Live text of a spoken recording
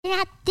You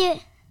have to.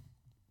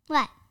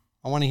 What?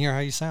 I want to hear how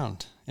you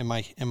sound in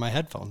my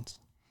headphones.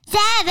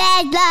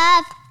 Savage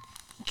love.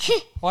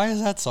 Why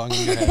is that song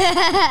in your head?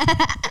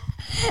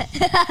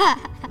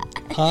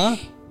 Huh?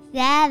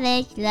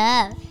 Savage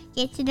love.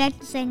 Get to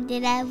next sing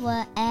to that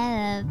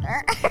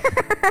whatever.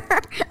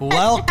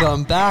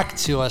 Welcome back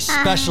to a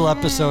special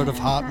episode of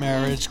Hot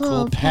Marriage,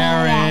 Cool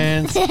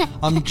Parents.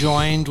 I'm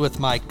joined with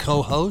my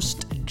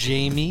co-host,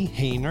 Jamie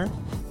Hayner.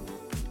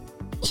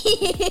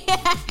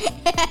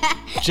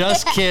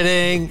 Just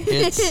kidding.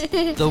 It's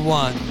the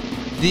one,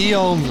 the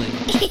only,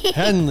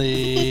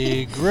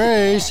 Henley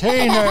Grace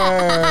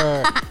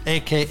Hayner,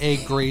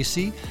 a.k.a.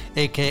 Gracie,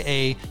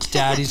 a.k.a.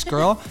 Daddy's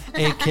Girl,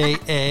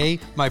 a.k.a.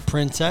 my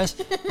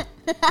princess.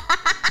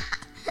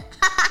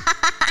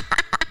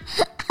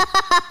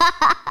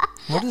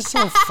 What is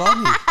so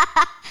funny?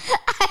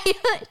 I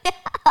don't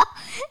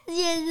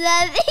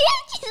know.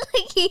 She's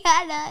looking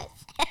at us.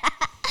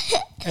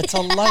 It's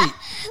a light.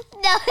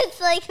 No, it's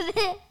like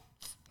this.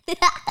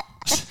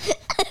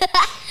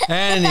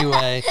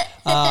 Anyway,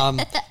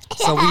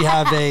 so we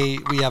have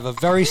a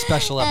very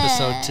special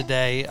episode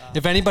today.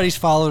 If anybody's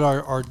followed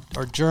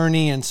our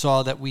journey and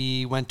saw that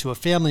we went to a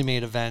Family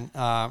Made event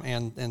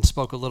and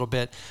spoke a little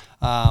bit,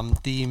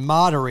 the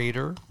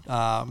moderator,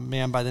 a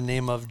man by the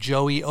name of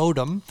Joey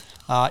Odom,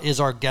 is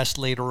our guest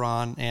later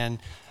on, and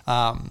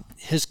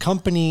his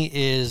company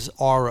is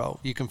Aro.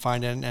 You can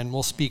find it, and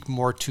we'll speak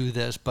more to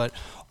this, but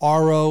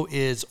Aro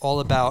is all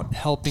about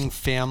helping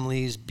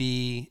families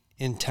be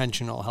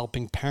intentional,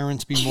 helping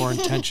parents be more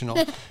intentional.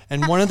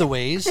 And one of the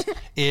ways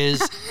is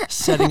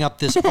setting up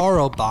this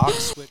Aro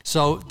box.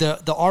 So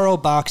the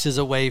Aro box is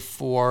a way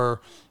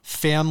for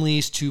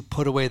families to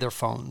put away their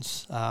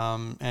phones.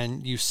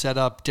 And you set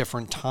up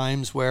different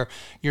times where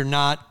you're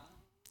not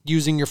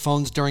using your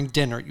phones during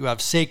dinner. You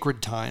have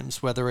sacred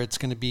times, whether it's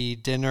going to be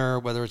dinner,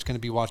 whether it's going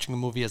to be watching a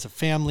movie as a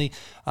family.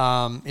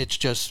 It's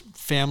just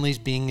families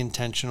being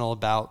intentional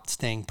about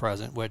staying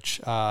present,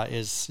 which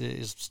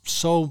is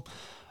so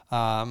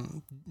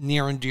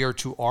near and dear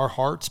to our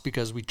hearts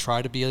because we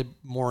try to be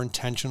more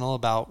intentional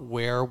about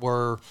where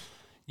we're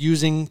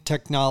using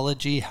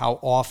technology, how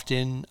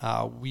often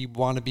we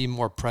want to be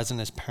more present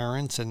as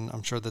parents, and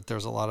I'm sure that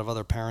there's a lot of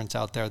other parents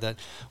out there that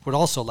would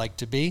also like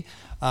to be.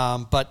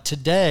 But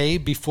today,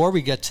 before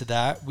we get to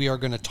that, we are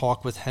going to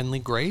talk with Henley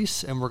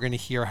Grace, and we're going to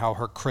hear how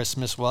her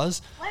Christmas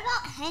was. What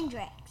about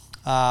Hendrix?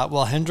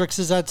 Well, Hendrix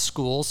is at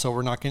school, so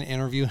we're not going to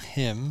interview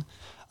him.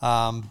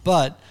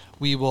 But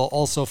we will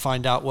also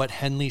find out what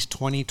Henley's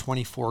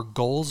 2024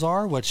 goals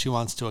are, what she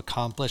wants to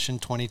accomplish in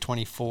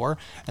 2024,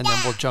 and then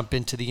we'll jump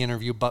into the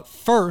interview. But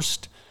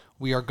first,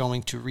 we are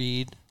going to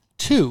read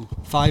 2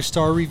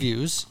 5-star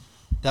reviews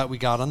that we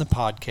got on the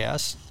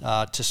podcast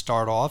to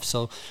start off.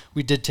 So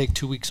we did take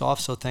 2 weeks off,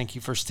 so thank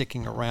you for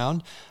sticking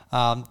around.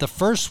 The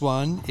first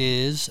one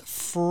is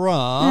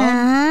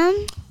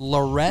from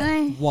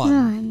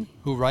Lorette1,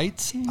 who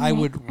writes, I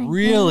would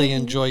really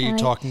enjoy you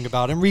talking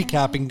about and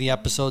recapping the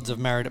episodes of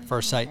Married at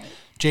First Sight.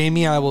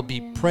 Jamie, I will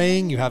be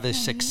praying you have a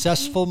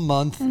successful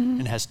month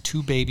and has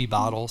 2 baby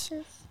bottles.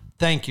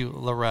 Thank you,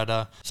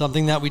 Loretta.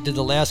 Something that we did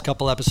the last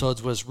couple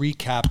episodes was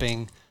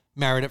recapping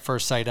Married at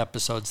First Sight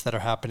episodes that are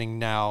happening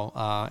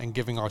now and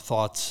giving our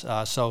thoughts.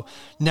 So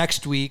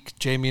next week,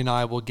 Jamie and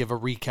I will give a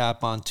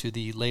recap onto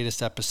the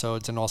latest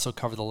episodes and also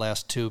cover the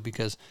last 2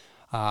 because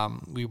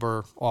we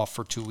were off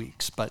for 2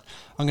 weeks. But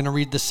I'm going to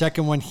read the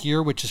second one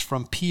here, which is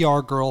from PR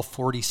Girl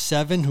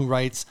 47, who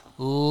writes,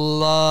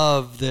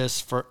 love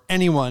this for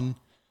anyone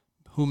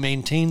who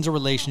maintains a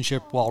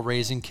relationship while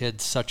raising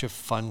kids. Such a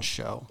fun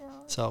show.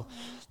 So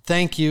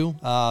thank you,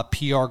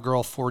 PR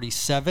Girl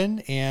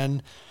 47.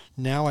 And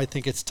now I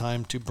think it's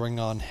time to bring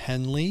on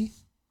Henley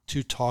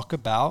to talk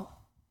about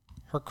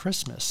her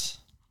Christmas.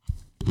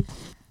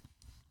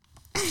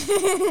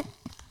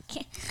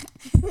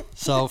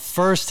 So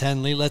first,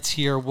 Henley, let's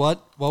hear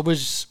what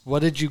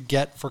did you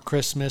get for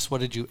Christmas? What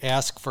did you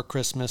ask for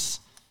Christmas?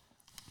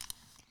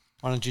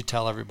 Why don't you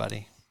tell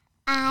everybody?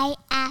 I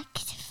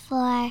asked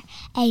for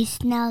a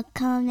snow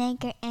cone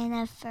maker and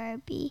a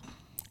Furby.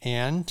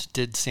 And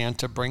did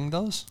Santa bring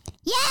those?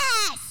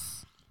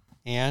 Yes!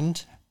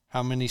 And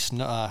how many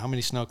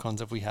snow cones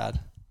have we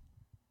had?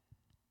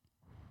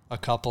 A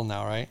couple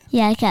now, right?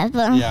 Yeah, a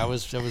couple. Yeah, it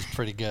was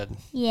pretty good.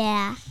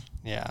 Yeah.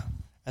 Yeah.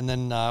 And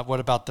then what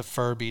about the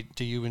Furby?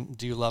 Do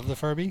you love the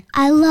Furby?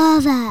 I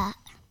love it.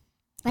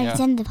 But Yeah. it's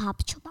in the Paw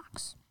Patrol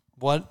box.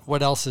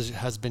 What else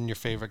has been your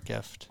favorite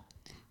gift?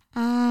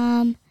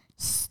 Those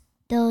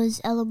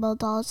LOL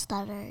dolls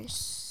that are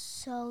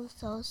so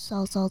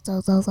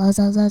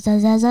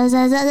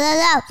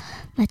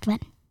much fun.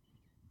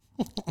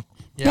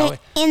 Yeah,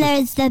 And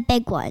there's the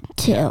big one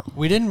too.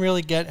 we didn't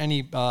really get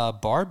any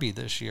Barbie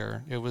this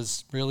year. It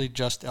was really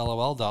just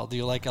LOL doll. Do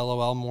you like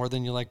LOL more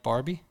than you like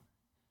Barbie?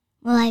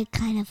 Well, I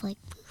kind of like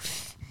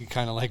both. You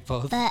kind of like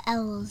both? But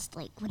LOL's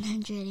like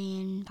 100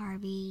 and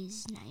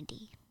Barbie's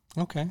 90.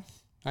 Okay,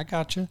 I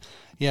gotcha.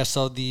 Yeah,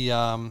 so the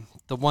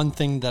one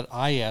thing that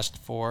I asked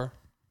for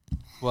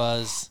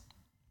was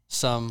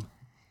some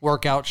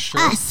workout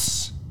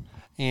shirts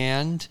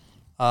and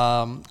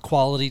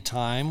quality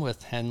time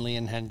with Henley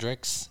and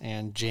Hendrix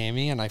and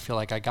Jamie, and I feel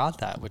like I got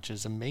that, which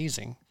is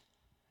amazing.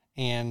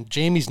 And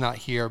Jamie's not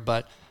here,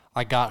 but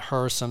I got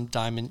her some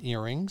diamond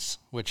earrings,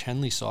 which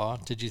Henley saw.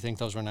 Did you think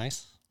those were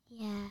nice?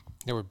 Yeah.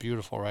 They were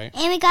beautiful, right?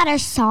 And we got her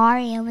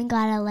Sorry, and we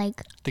got a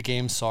the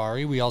game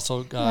Sorry. We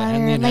also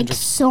Henley and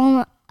Hendrix.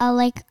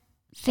 A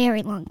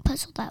very long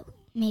puzzle that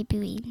maybe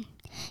we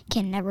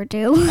can never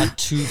do. A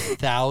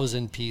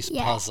 2,000-piece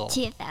puzzle.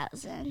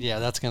 2,000. Yeah,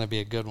 that's going to be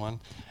a good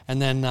one.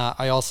 And then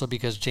I also,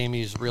 because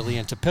Jamie's really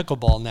into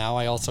pickleball now,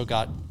 I also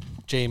got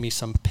Jamie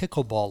some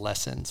pickleball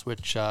lessons,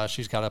 which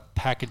she's got a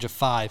package of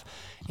 5.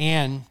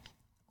 And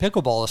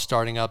pickleball is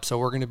starting up, so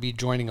we're going to be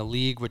joining a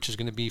league, which is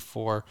going to be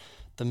for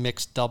the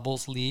mixed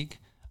doubles league,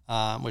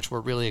 which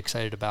we're really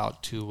excited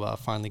about to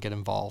finally get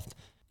involved.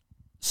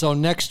 So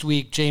next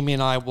week, Jamie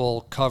and I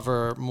will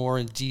cover more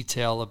in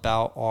detail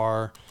about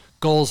our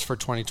goals for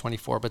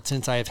 2024. But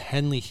since I have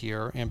Henley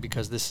here, and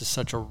because this is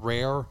such a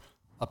rare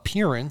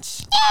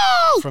appearance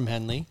from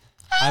Henley,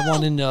 I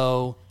want to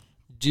know,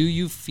 do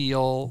you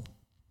feel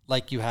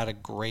like you had a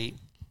great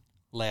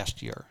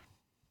last year?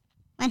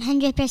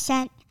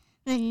 100%.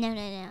 No,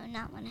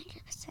 not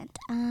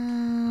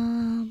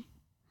 100%.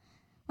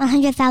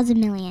 100,000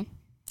 million.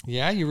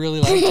 Yeah, you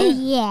really liked it?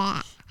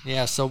 Yeah.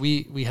 Yeah, so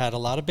we had a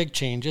lot of big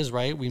changes,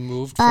 right? We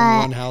moved from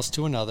one house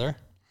to another.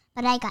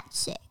 But I got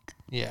sick.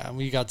 Yeah,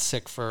 we got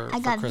sick for I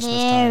got Christmas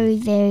very,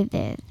 time. very,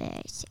 very,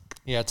 very sick.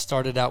 Yeah, it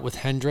started out with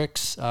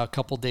Hendrix a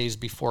couple days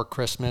before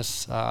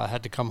Christmas.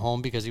 Had to come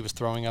home because he was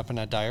throwing up and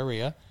had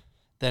diarrhea.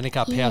 Then it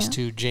got passed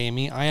to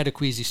Jamie. I had a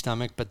queasy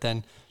stomach, but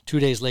then 2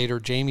 days later,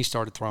 Jamie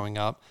started throwing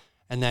up.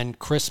 And then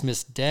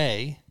Christmas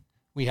Day,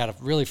 we had a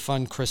really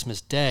fun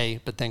Christmas Day,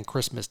 but then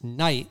Christmas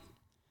night,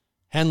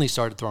 Henley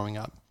started throwing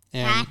up.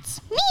 And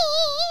that's me.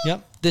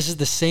 Yep. This is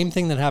the same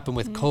thing that happened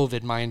with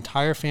COVID. My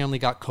entire family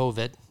got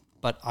COVID,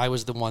 but I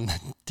was the one that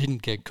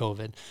didn't get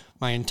COVID.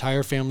 My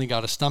entire family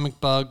got a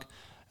stomach bug,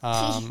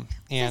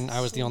 and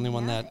I was the only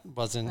one that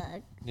wasn't.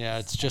 Bug. Yeah,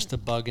 it's just a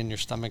bug in your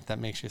stomach that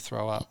makes you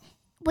throw up.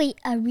 Wait,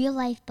 a real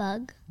life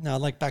bug? No,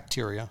 like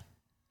bacteria.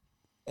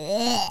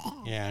 Ugh.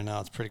 Yeah, I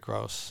know, it's pretty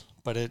gross.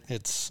 But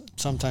it's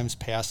sometimes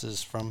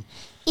passes from...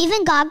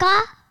 Even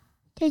Gaga?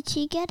 Did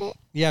she get it?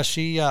 Yeah,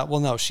 she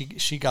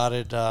got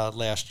it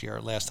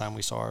last time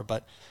we saw her.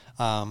 But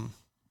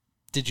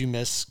did you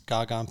miss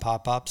Gaga and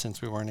Pop-Pop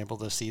since we weren't able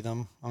to see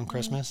them on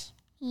Christmas?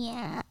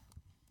 Yeah.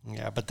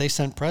 Yeah, but they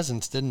sent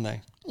presents, didn't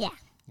they? Yeah.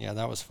 Yeah,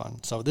 that was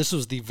fun. So this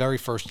was the very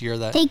first year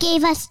that... They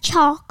gave us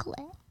chocolate.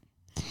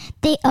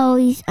 They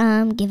always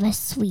give us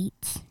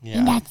sweets. Yeah.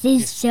 And that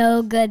is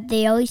so good.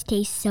 They always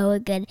taste so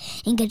good.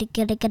 And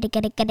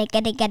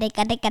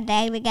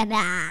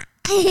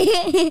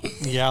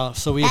yeah,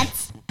 so we...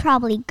 That's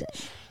probably good.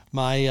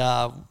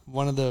 My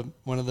one of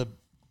the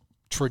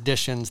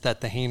traditions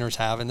that the Hainers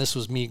have, and this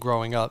was me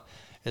growing up,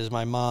 is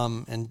my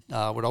mom and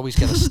would always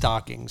get us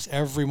stockings.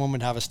 Everyone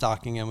would have a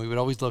stocking, and we would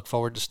always look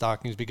forward to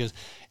stockings because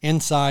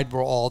inside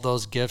were all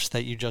those gifts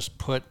that you just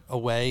put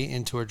away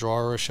into a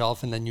drawer or a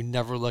shelf, and then you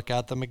never look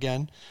at them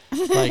again,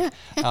 like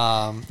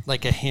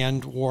a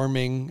hand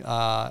warming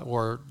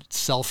or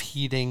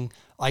self-heating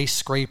ice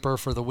scraper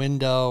for the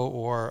window,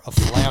 or a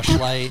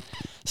flashlight,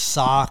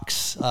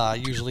 socks,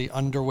 usually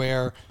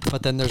underwear,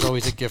 but then there's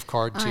always a gift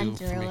card too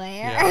for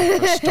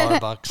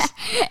Starbucks.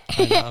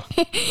 I know.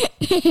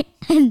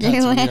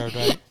 Underwear. That's weird,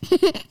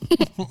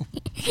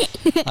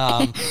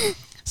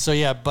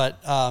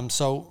 right?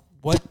 So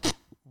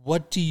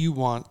what do you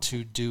want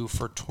to do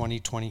for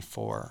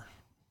 2024?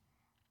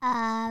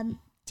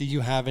 Do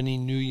you have any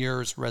New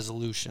Year's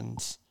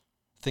resolutions?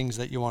 Things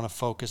that you want to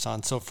focus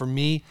on. So for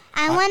me,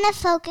 I want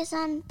to focus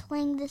on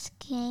playing this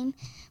game,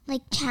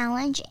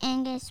 challenge.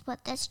 And guess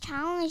what? This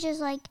challenge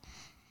is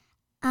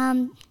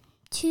 2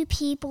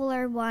 people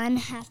or one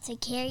have to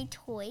carry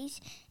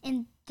toys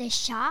in the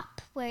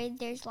shop where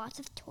there's lots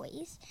of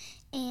toys.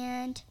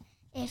 And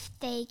if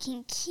they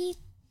can keep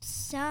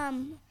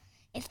some,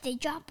 if they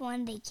drop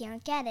one, they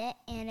can't get it.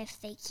 And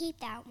if they keep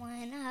that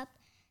one up,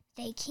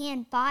 they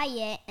can buy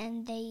it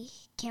and they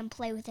can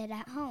play with it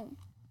at home.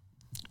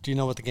 Do you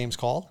know what the game's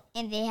called?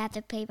 And they have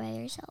to pay by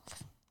themselves.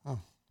 Oh.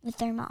 With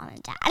their mom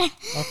and dad.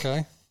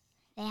 Okay.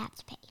 They have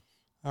to pay.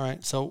 All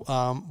right. So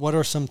what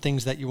are some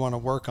things that you want to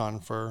work on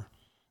for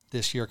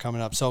this year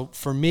coming up? So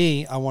for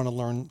me, I want to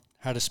learn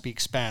how to speak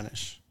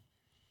Spanish.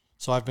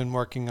 So I've been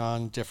working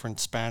on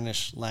different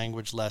Spanish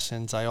language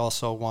lessons. I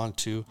also want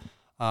to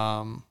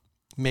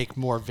make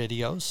more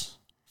videos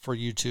for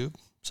YouTube.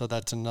 So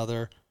that's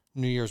another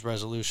New Year's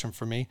resolution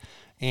for me.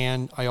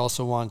 And I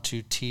also want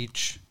to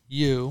teach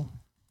you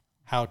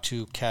how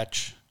to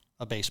catch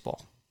a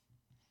baseball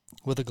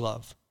with a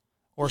glove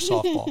or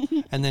softball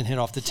and then hit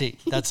off the tee.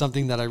 That's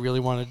something that I really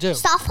want to do.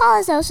 Softball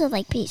is also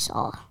like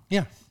baseball.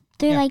 Yeah.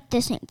 They're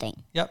the same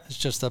thing. Yep. It's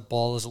just the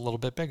ball is a little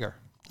bit bigger.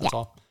 That's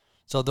all.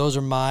 So those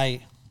are my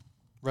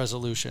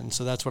resolutions.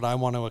 So that's what I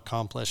want to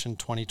accomplish in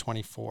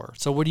 2024.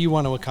 So what do you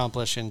want to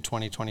accomplish in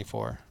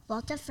 2024?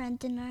 Lots of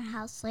friends in our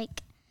house.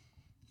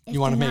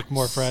 You want to make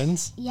more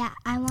friends? Yeah,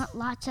 I want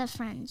lots of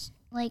friends.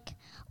 like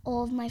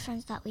all of my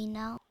friends that we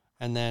know.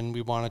 And then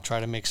we want to try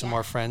to make some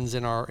more friends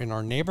in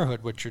our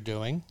neighborhood, which you're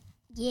doing.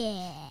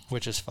 Yeah.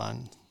 Which is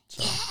fun.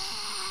 So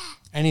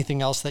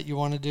anything else that you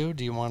want to do?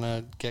 Do you want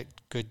to get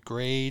good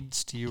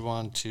grades? Do you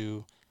want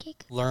to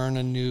learn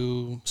a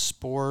new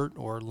sport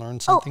or learn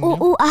something new?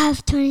 Oh, I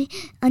have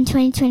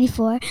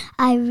 2024.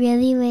 I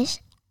really wish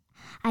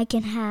I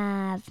can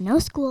have no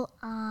school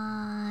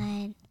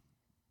on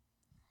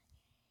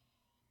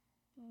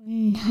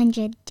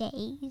 100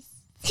 days.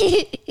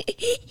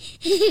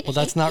 Well,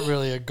 that's not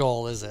really a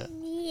goal, is it?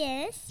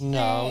 Yes.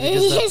 No.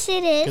 Yes,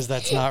 it is. Because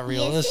that's not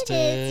realistic.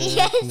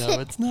 Yes, it is. No,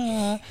 it's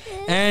not.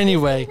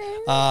 Anyway,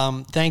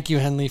 thank you,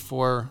 Henley,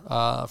 for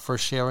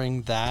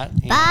sharing that.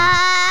 Bye.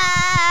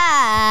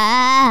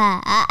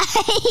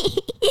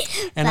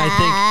 And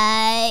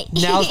I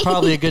think now's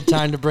probably a good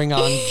time to bring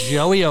on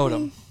Joey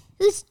Odom.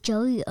 Who's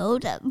Joey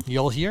Odom?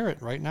 You'll hear it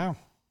right now.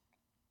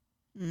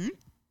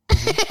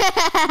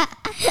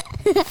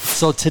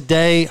 So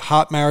today,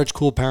 Hot Marriage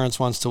Cool Parents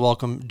wants to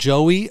welcome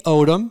Joey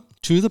Odom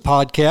to the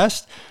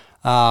podcast.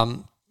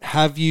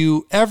 Have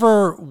you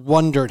ever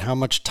wondered how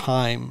much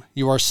time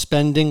you are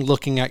spending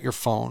looking at your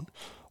phone,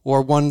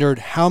 or wondered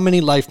how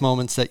many life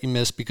moments that you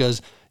missed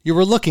because you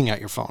were looking at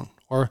your phone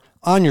or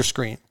on your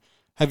screen?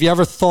 Have you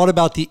ever thought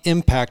about the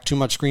impact too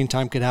much screen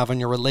time could have on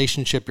your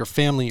relationship, your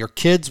family, your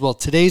kids? Well,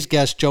 today's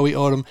guest, Joey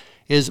Odom,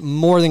 is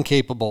more than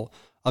capable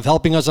of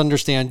helping us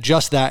understand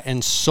just that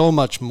and so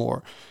much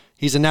more.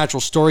 He's a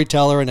natural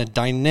storyteller and a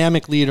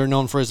dynamic leader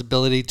known for his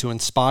ability to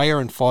inspire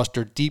and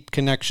foster deep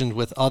connections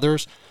with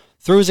others.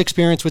 Through his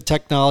experience with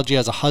technology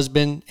as a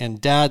husband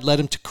and dad led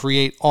him to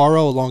create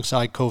Auro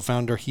alongside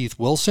co-founder Heath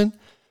Wilson.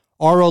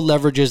 Auro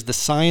leverages the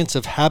science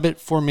of habit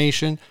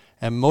formation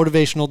and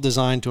motivational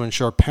design to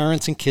ensure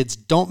parents and kids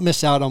don't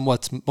miss out on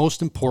what's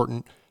most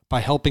important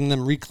by helping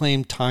them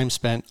reclaim time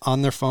spent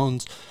on their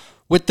phones,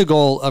 with the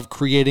goal of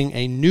creating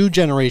a new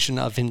generation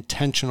of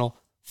intentional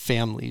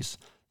families.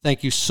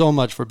 Thank you so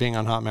much for being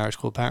on Hot Marriage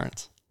Cool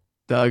Parents.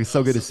 Doug,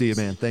 so good to see you,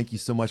 man. Thank you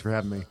so much for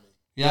having me.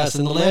 Yes,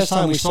 and the last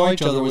time we saw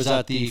each other was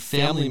at the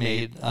Family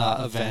Made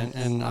event,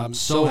 and I'm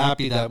so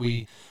happy that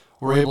we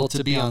were able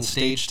to be on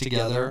stage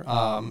together.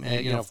 And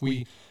if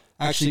we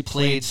actually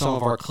played some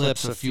of our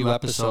clips a few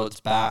episodes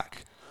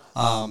back,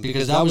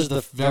 because that was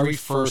the very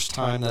first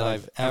time that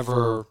I've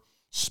ever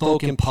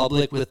spoke in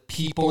public with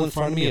people in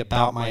front of me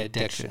about my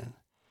addiction.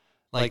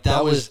 Like,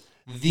 that was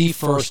the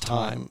first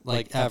time,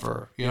 like,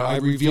 ever. I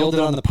revealed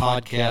it on the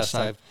podcast.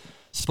 I've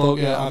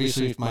spoken,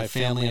 obviously, my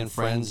family and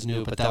friends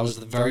knew, but that was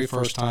the very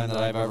first time that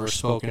I've ever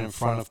spoken in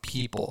front of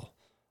people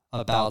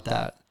about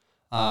that.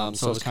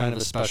 So it's kind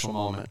of a special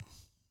moment.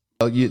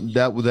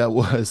 That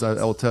was,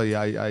 I'll tell you,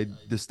 I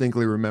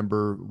distinctly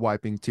remember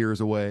wiping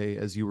tears away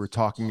as you were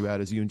talking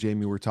about it, as you and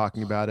Jamie were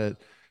talking about it.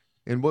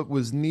 And what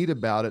was neat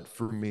about it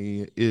for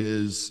me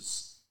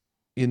is,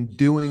 in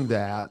doing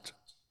that,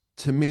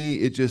 to me,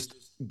 it just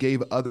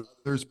gave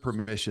others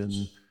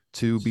permission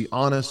to be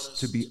honest,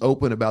 to be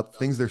open about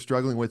things they're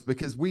struggling with,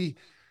 because we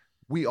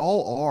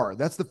all are.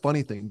 That's the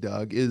funny thing,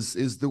 Doug,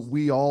 is that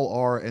we all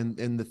are. And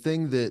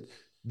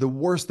the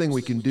worst thing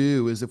we can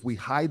do is if we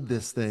hide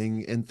this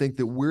thing and think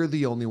that we're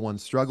the only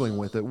ones struggling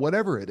with it,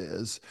 whatever it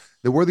is,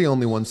 that we're the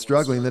only ones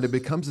struggling, that it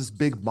becomes this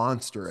big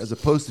monster, as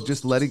opposed to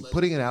just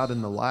putting it out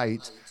in the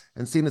light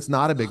and seeing it's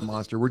not a big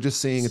monster. We're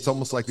just seeing, it's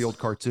almost like the old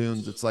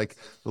cartoons. It's like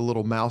the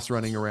little mouse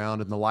running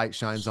around and the light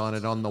shines on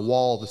it. On the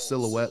wall, the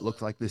silhouette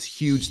looks like this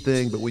huge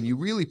thing. But when you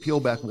really peel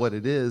back what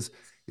it is,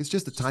 it's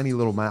just a tiny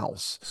little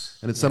mouse.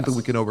 And it's something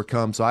we can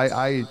overcome. So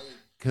I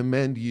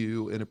commend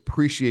you and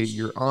appreciate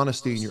your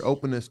honesty and your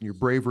openness and your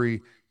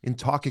bravery in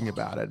talking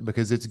about it,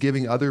 because it's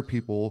giving other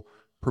people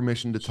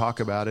permission to talk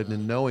about it,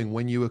 and knowing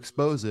when you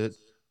expose it,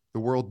 the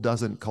world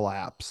doesn't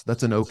collapse.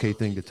 That's an okay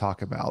thing to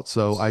talk about.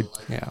 So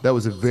that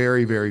was a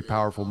very, very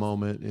powerful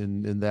moment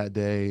in that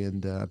day,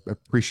 and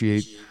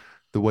appreciate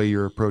the way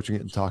you're approaching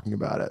it and talking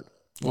about it.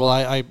 Well,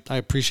 I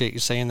appreciate you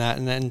saying that.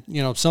 And then,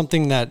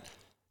 something that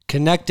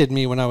connected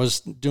me when I was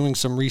doing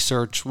some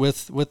research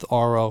with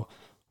Auro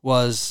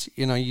was,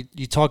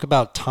 you talk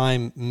about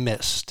time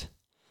missed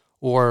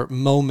or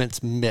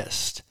moments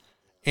missed.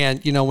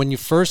 And, when you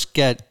first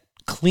get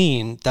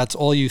clean, that's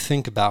all you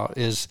think about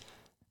is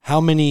how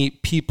many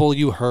people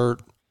you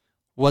hurt,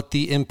 what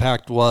the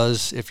impact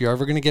was, if you're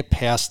ever going to get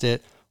past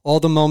it, all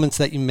the moments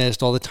that you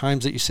missed, all the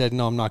times that you said,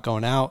 no, I'm not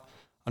going out,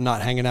 I'm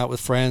not hanging out with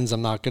friends,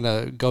 I'm not going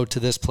to go to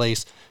this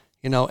place,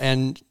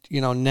 and,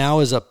 now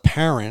as a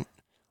parent,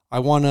 I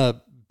want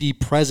to be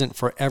present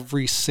for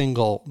every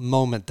single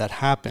moment that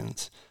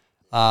happens,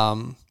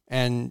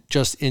 and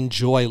just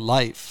enjoy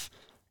life.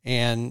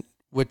 And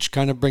which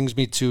kind of brings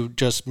me to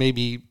just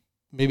maybe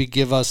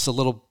give us a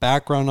little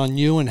background on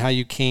you and how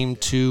you came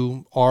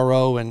to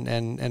Auro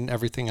and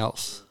everything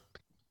else.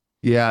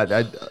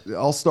 Yeah,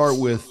 I'll start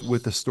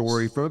with a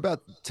story from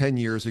about 10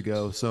 years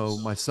ago. So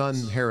my son,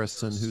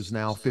 Harrison, who's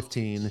now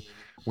 15,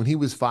 when he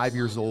was 5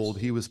 years old,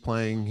 he was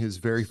playing his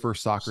very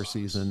first soccer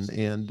season.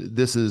 And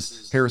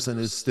Harrison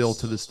is still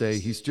to this day,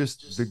 he's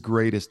just the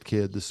greatest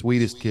kid, the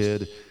sweetest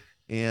kid.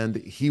 And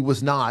he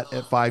was not,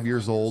 at 5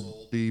 years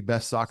old, the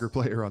best soccer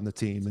player on the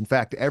team. In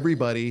fact,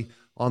 everybody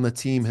on the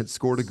team had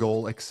scored a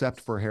goal except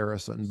for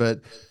Harrison. But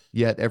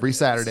yet every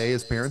Saturday,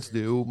 as parents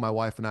do, my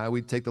wife and I,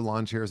 we'd take the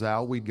lawn chairs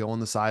out, we'd go on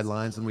the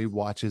sidelines, and we'd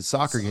watch his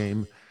soccer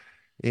game.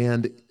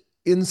 And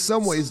in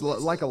some ways,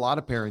 like a lot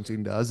of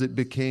parenting does, it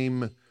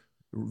became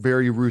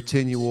very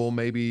routinal,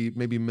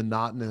 maybe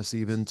monotonous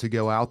even, to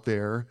go out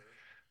there.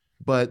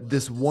 But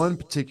this one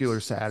particular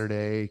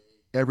Saturday,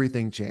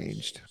 everything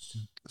changed.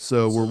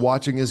 So we're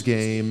watching his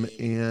game,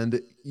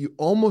 and you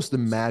almost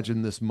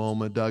imagine this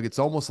moment, Doug. It's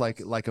almost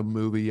like a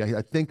movie.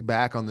 I think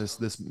back on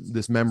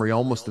this memory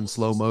almost in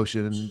slow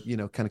motion,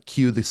 and kind of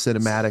cue the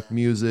cinematic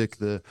music,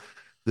 the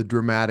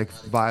dramatic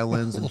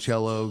violins and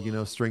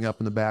cello, string up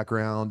in the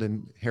background,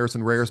 and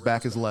Harrison rears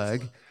back his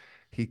leg.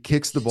 He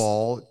kicks the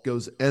ball, it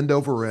goes end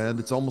over end.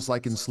 It's almost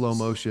like in slow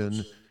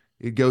motion.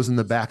 It goes in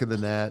the back of the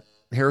net.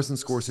 Harrison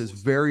scores his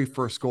very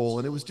first goal,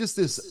 and it was just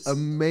this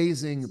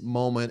amazing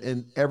moment,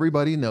 and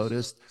everybody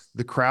noticed.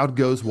 The crowd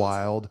goes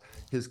wild.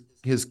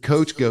 His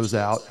coach goes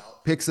out,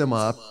 picks him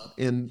up,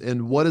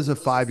 and what does a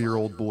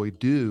 5-year-old boy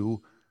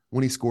do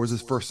when he scores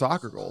his first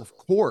soccer goal? Of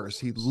course,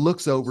 he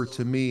looks over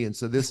to me, and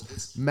so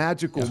this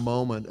magical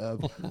moment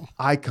of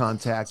eye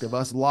contact, of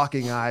us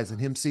locking eyes, and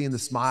him seeing the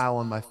smile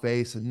on my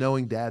face and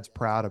knowing Dad's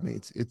proud of me.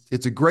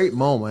 It's a great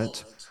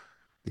moment,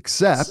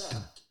 except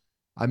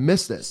I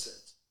missed it.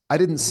 I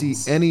didn't see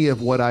any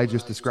of what I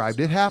just described.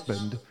 It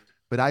happened,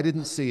 but I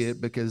didn't see it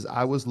because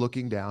I was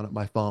looking down at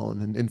my phone.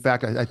 And in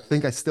fact, I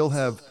think I still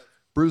have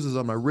bruises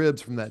on my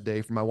ribs from that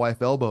day from my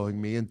wife elbowing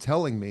me and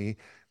telling me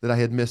that I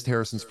had missed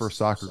Harrison's first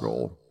soccer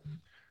goal.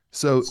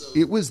 So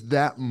it was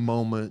that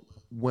moment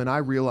when I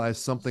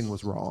realized something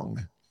was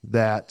wrong.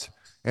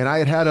 And I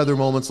had had other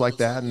moments like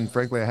that, and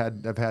frankly,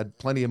 I've had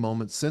plenty of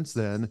moments since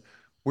then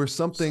where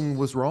something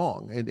was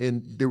wrong,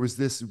 and there was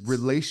this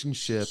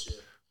relationship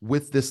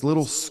with this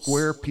little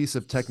square piece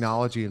of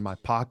technology in my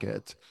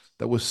pocket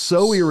that was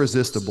so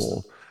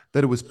irresistible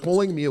that it was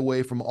pulling me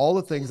away from all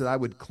the things that I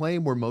would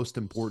claim were most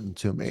important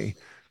to me.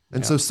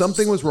 And so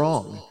something was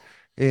wrong.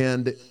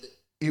 And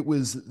it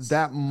was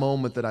that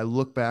moment that I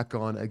look back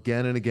on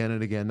again and again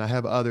and again. I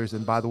have others.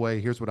 And by the way,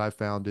 here's what I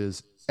found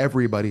is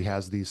everybody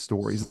has these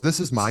stories.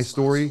 This is my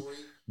story,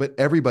 but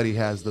everybody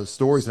has those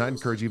stories. And I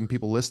encourage even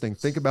people listening,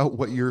 think about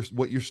what your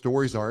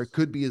stories are. It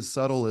could be as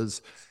subtle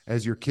as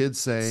your kids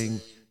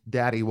saying,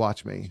 Daddy,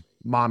 watch me.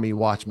 Mommy,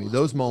 watch me.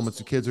 Those moments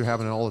the kids are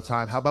having it all the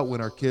time. How about when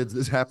our kids,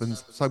 this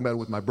happens, I was talking about it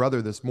with my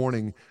brother this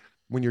morning,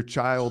 when your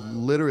child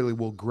literally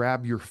will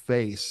grab your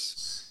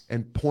face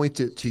and point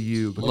it to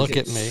you. Look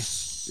at me.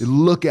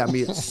 Look at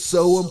me. It's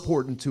so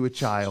important to a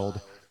child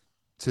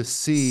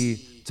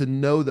to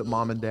know that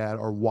mom and dad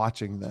are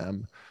watching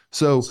them.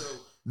 So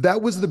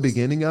that was the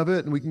beginning of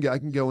it. And I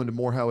can go into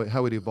more how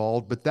it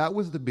evolved, but that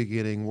was the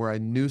beginning where I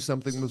knew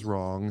something was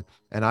wrong.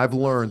 And I've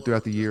learned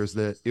throughout the years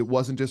that it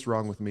wasn't just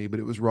wrong with me, but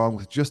it was wrong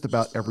with just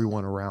about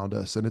everyone around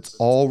us. And it's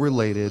all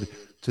related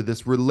to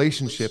this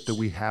relationship that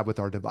we have with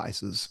our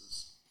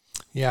devices.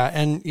 Yeah.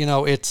 And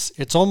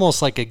it's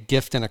almost like a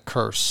gift and a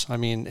curse. I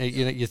mean,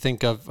 you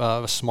think of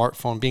a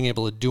smartphone being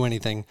able to do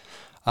anything.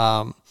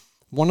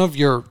 One of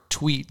your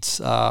tweets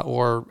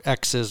or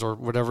X's or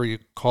whatever you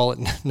call it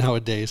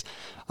nowadays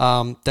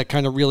that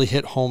kind of really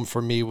hit home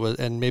for me was,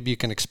 and maybe you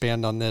can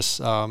expand on this,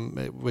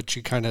 which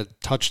you kind of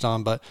touched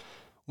on, but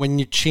when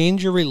you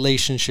change your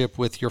relationship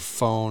with your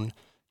phone,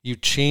 you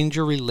change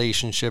your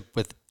relationship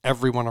with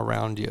everyone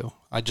around you.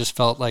 I just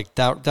felt like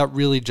that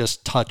really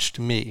just touched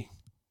me,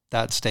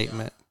 that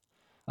statement.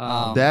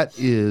 That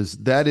is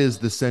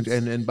the center.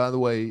 And by the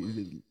way,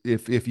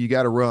 if you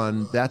got to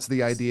run, that's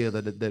the idea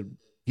that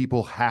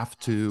people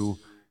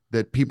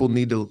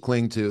need to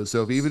cling to.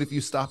 So even if you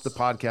stop the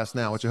podcast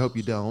now, which I hope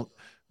you don't,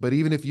 but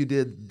even if you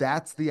did,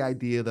 that's the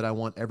idea that I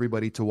want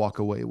everybody to walk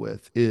away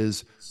with,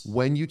 is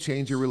when you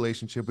change your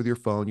relationship with your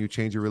phone, you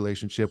change your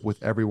relationship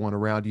with everyone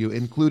around you,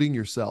 including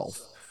yourself.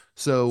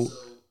 So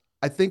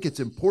I think it's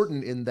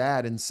important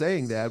in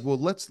saying that, well,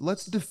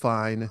 let's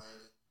define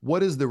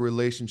what is the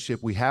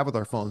relationship we have with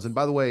our phones. And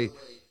by the way,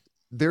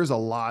 there's a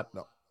lot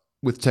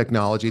with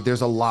technology.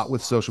 There's a lot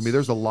with social media.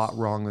 There's a lot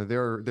wrong.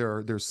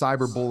 There's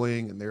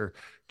cyberbullying, and there are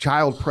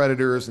child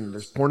predators, and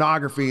there's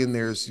pornography, and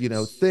there's,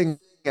 thing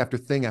after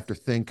thing after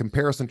thing,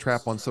 comparison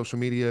trap on social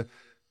media.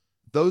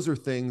 Those are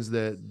things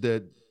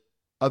that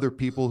other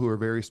people who are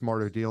very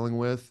smart are dealing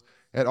with.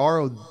 At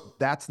RO,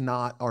 that's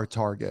not our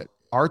target.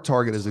 Our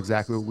target is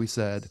exactly what we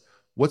said.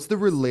 What's the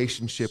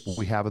relationship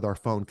we have with our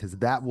phone? Because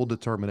that will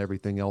determine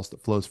everything else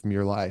that flows from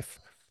your life.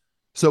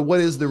 So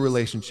what is the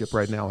relationship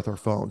right now with our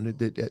phone?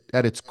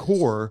 At its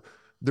core,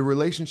 the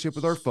relationship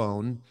with our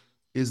phone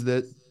is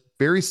that,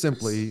 very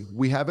simply,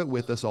 we have it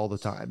with us all the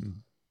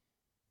time,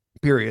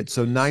 period.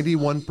 So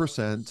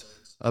 91%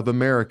 of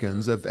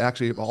Americans, of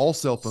all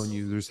cell phone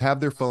users, have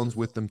their phones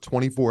with them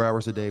 24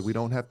 hours a day. We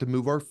don't have to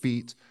move our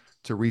feet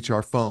to reach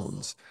our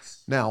phones.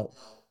 Now,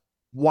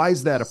 why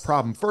is that a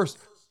problem? First,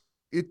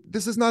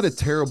 this is not a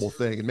terrible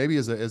thing. And maybe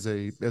as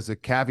a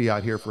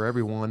caveat here for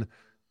everyone,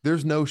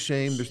 there's no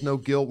shame, there's no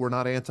guilt. We're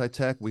not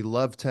anti-tech. We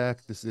love tech.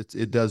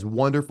 It does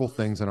wonderful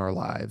things in our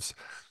lives.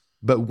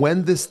 But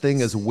when this thing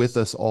is with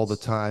us all the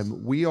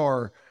time,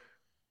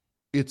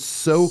 it's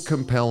so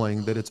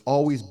compelling that it's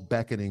always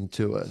beckoning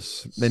to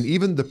us. And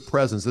even the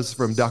presence, this is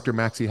from Dr.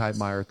 Maxi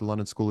Heitmeyer at the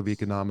London School of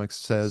Economics,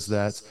 says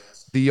that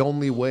the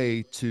only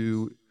way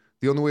to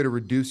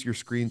reduce your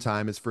screen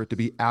time is for it to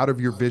be out of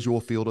your visual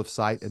field of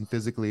sight and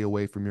physically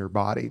away from your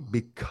body,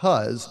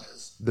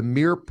 because the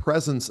mere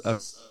presence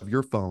of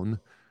your phone,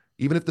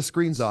 even if the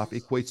screen's off,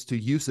 equates to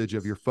usage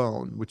of your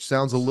phone, which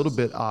sounds a little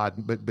bit odd,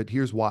 but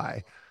here's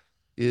why.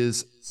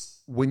 Is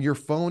when your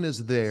phone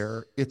is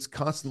there, it's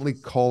constantly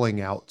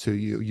calling out to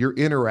you. You're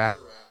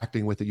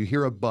interacting with it. You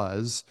hear a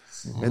buzz,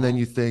 and then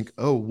you think,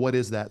 "Oh, what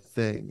is that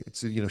thing?"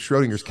 It's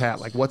Schrodinger's cat.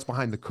 Like, what's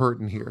behind the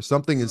curtain here?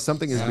 Something is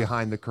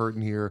behind the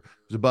curtain here.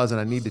 There's a buzz, and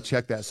I need to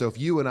check that. So if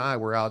you and I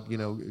were out,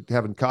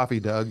 having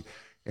coffee, Doug,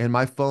 and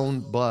my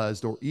phone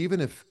buzzed, or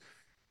even if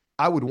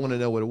I would want to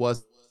know what it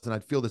was, and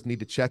I'd feel this need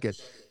to check it,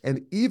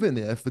 and even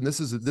if, and this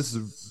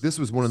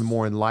was one of the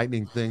more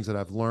enlightening things that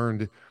I've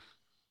learned,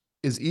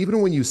 is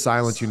even when you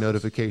silence your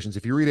notifications,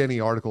 if you read any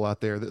article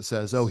out there that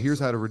says, "Oh, here's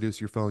how to reduce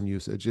your phone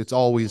usage," it's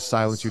always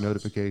silence your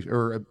notification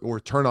or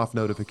turn off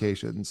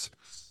notifications.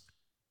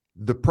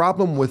 The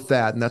problem with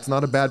that, and that's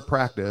not a bad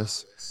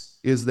practice,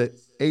 is that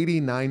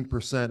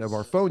 89% of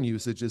our phone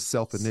usage is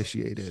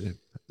self-initiated.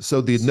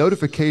 So the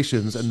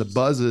notifications and the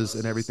buzzes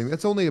and everything,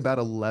 that's only about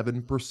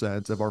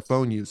 11% of our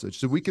phone usage.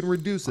 So we can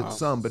reduce it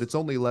some, but it's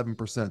only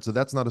 11%. So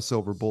that's not a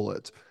silver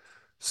bullet.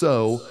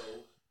 So,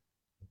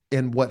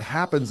 and what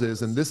happens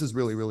is, and this is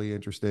really, really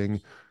interesting,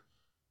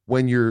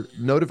 when your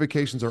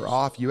notifications are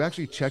off, you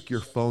actually check your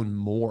phone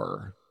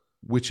more,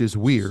 which is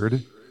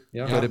weird,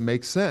 but it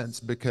makes sense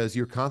because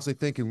you're constantly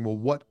thinking, well,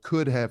 what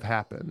could have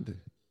happened?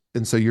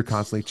 And so you're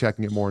constantly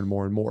checking it more and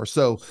more and more.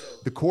 So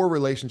the core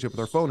relationship with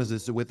our phone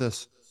is with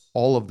us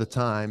all of the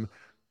time.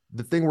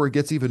 The thing where it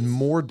gets even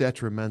more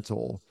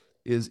detrimental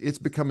is it's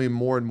becoming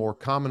more and more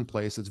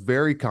commonplace. It's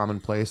very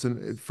commonplace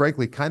and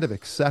frankly kind of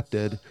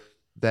accepted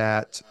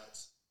that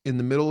in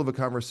the middle of a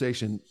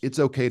conversation, it's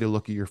okay to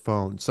look at your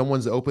phone.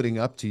 Someone's opening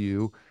up to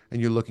you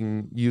and you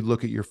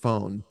look at your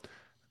phone.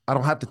 I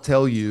don't have to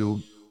tell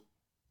you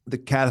the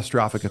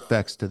catastrophic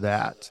effects to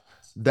that.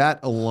 That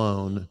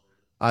alone,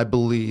 I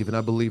believe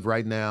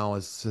right now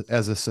as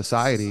a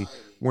society,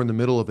 we're in the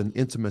middle of an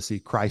intimacy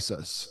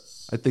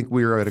crisis. I think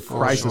we are at a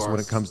crisis when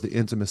it comes to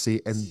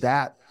intimacy. And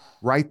that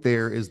right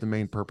there is the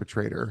main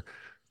perpetrator.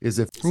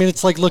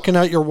 It's like looking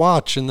at your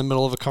watch in the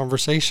middle of a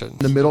conversation.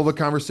 And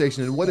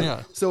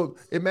so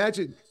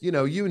imagine,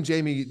 you and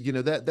Jamie,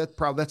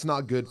 that's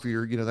not good for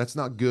your, that's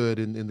not good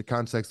in the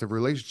context of a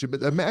relationship,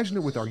 but imagine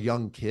it with our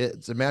young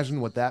kids.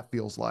 Imagine what that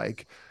feels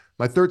like.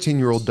 My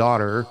 13-year-old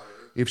daughter,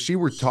 if she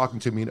were talking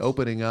to me and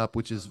opening up,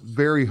 which is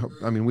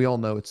we all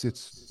know it's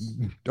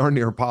darn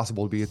near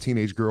impossible to be a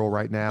teenage girl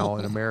right now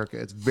in America.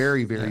 It's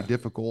very, very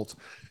difficult.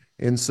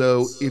 And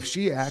so if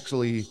she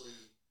actually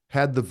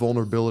had the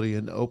vulnerability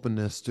and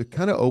openness to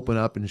kind of open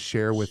up and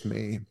share with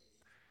me,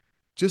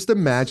 just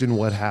imagine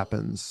what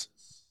happens.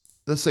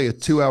 Let's say a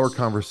 2-hour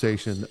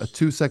conversation, a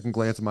 2-second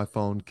glance at my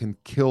phone can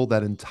kill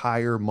that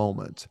entire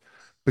moment,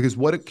 because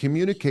what it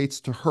communicates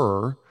to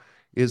her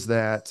is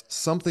that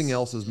something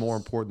else is more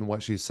important than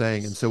what she's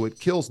saying. And so it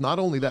kills not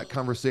only that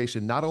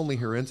conversation, not only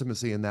her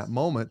intimacy in that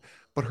moment,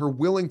 but her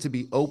willing to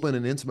be open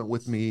and intimate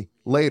with me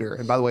later.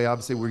 And by the way,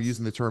 obviously we're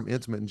using the term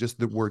intimate and just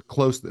the word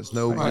closeness.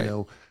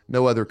 No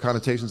other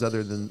connotations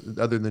other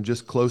than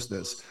just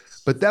closeness.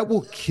 But that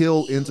will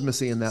kill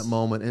intimacy in that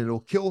moment, and it'll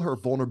kill her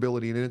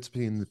vulnerability and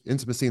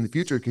intimacy in the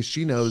future, because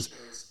she knows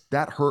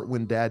that hurt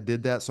when Dad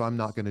did that, so I'm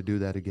not going to do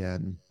that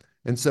again.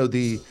 And so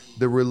the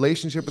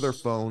relationship with our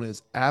phone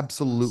is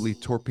absolutely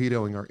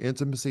torpedoing our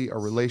intimacy, our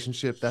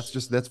relationship.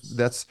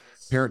 That's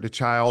parent to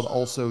child,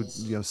 also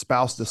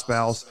spouse to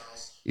spouse.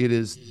 It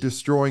is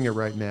destroying it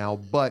right now,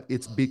 but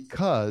it's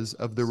because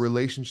of the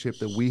relationship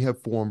that we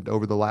have formed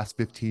over the last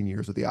 15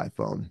 years with the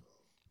iPhone.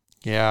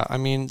 Yeah,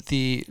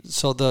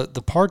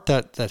 the part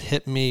that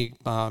hit me,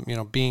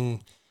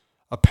 being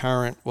a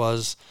parent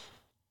was,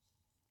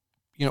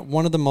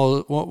 one of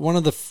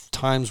the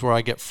times where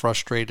I get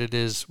frustrated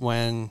is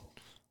when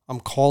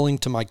I'm calling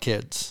to my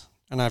kids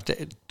and I have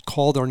to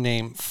call their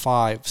name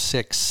 5,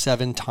 6,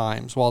 7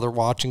 times while they're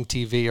watching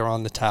TV or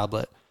on the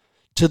tablet,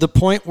 to the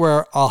point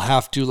where I'll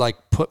have to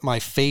put my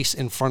face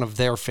in front of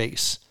their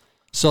face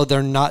so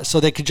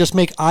they could just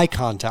make eye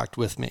contact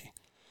with me.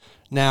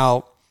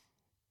 Now,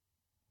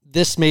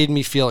 this made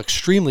me feel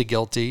extremely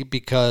guilty,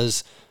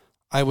 because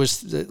I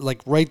was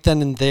right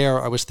then and there,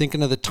 I was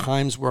thinking of the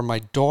times where my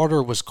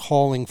daughter was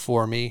calling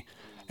for me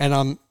and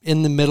I'm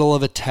in the middle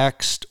of a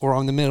text or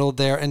I'm in the middle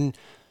there. And,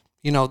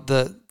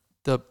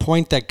 the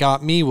point that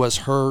got me was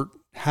her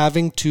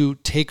having to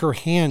take her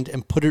hand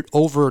and put it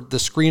over the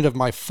screen of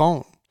my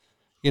phone,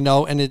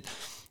 and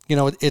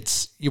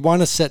it's, you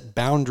want to set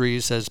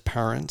boundaries as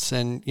parents,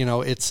 and,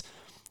 it's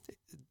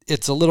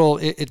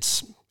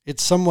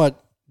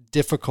somewhat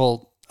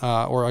difficult,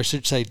 or I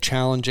should say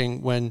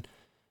challenging, when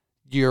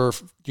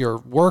your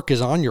work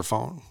is on your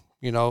phone,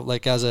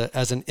 like as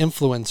an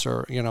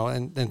influencer,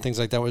 and things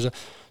like that.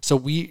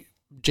 So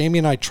Jamie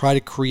and I try to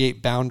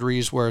create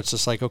boundaries where it's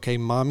just like, okay,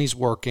 mommy's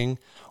working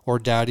or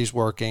daddy's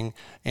working,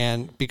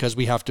 and because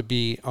we have to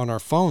be on our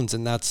phones,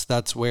 and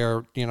that's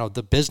where,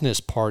 the business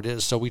part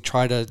is. So we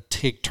try to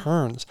take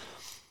turns.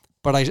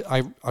 But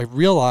I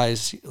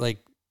realize, like,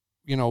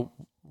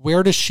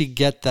 where does she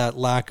get that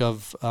lack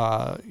of,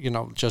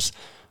 just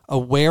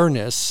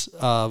awareness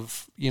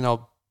of,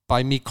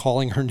 by me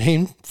calling her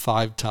name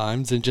 5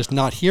 times and just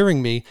not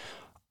hearing me?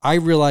 I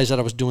realized that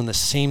I was doing the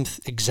same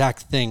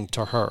exact thing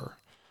to her.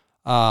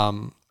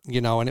 And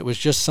it was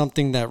just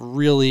something that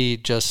really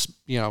just,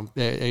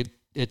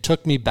 it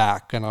took me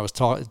back, and I was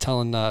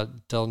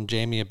telling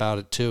Jamie about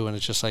it too. And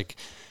it's just like,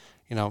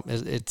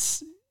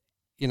 it's,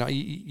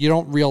 you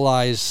don't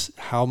realize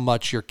how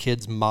much your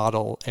kids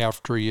model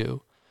after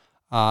you.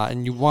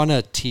 And you want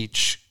to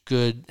teach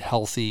good,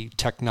 healthy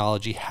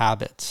technology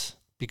habits,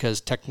 because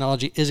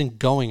technology isn't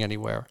going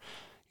anywhere.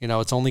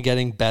 It's only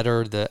getting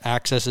better. The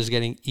access is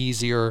getting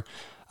easier.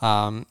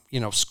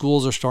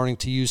 Schools are starting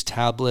to use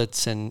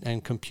tablets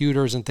and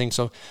computers and things.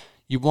 So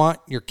you want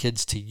your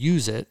kids to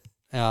use it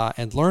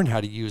and learn how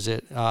to use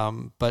it.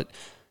 But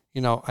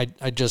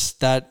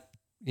that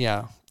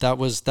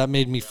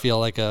made me feel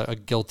like a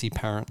guilty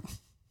parent.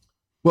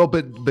 Well,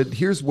 but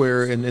here's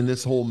where, and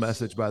this whole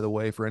message, by the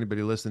way, for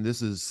anybody listening,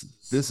 this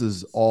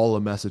is all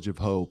a message of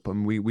hope. I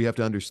mean, we have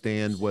to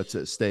understand what's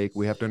at stake.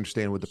 We have to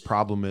understand what the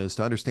problem is,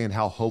 to understand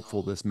how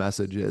hopeful this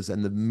message is.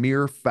 And the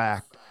mere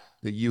fact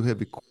that you have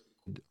equated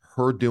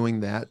her doing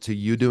that to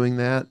you doing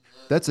that,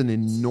 that's an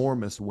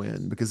enormous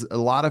win, because a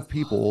lot of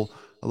people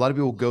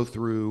go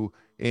through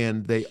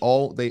and they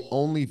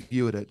only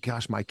view it at,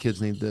 gosh, my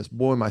kids need this.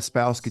 Boy, my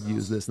spouse could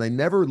use this. And they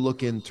never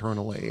look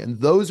internally. And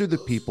those are the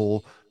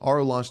people.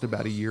 Oura launched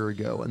about a year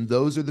ago, and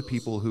those are the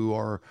people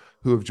who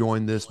have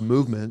joined this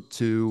movement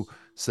to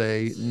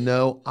say,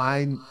 no,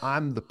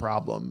 I'm the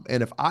problem.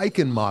 And if I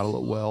can model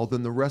it well,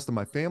 then the rest of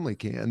my family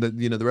can.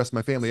 The rest of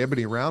my family,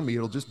 everybody around me,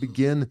 it'll just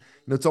begin.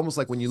 It's almost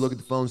like when you look at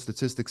the phone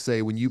statistics,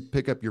 say when you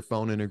pick up your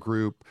phone in a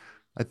group,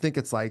 I think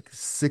it's like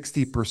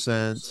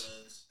 60%.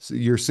 So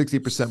you're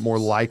 60% more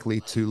likely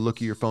to look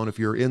at your phone if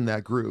you're in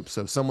that group.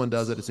 So if someone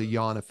does it, it's a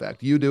yawn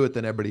effect. You do it,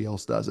 then everybody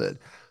else does it.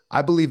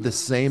 I believe the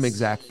same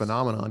exact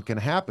phenomenon can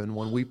happen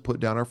when we put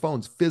down our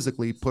phones,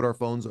 physically put our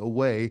phones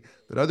away,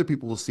 that other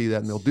people will see that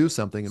and they'll do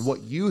something. And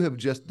what you have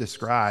just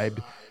described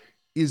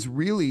is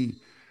really,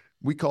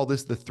 we call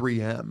this the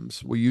 3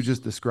 M's. What you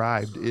just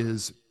described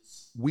is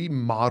we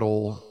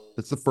model,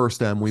 that's the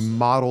first M, we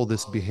model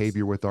this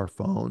behavior with our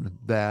phone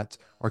that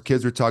our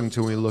kids are talking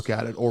to when we look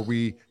at it,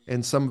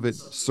 and some of it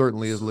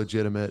certainly is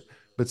legitimate,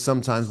 but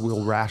sometimes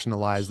we'll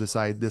rationalize this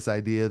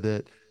idea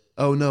that,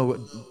 oh no,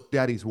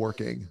 daddy's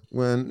working,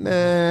 when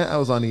I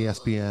was on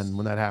ESPN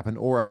when that happened,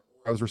 or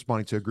I was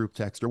responding to a group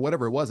text, or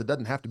whatever it was. It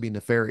doesn't have to be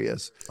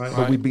nefarious,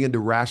 but we begin to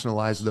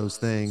rationalize those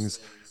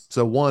things.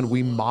 So one,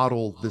 we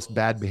model this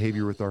bad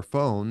behavior with our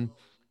phone,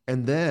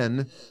 and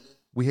then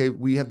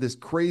we have this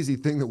crazy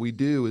thing that we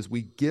do is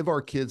we give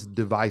our kids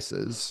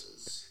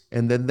devices,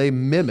 and then they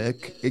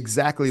mimic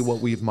exactly what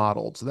we've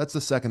modeled. So that's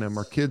the second M.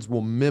 Our kids will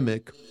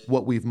mimic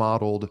what we've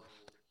modeled.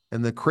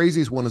 And the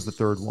craziest one is the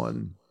third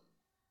one,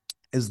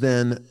 is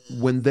then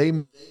when they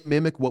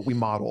mimic what we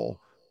model,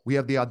 we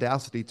have the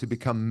audacity to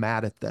become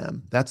mad at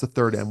them. That's the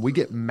third M. We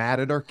get mad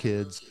at our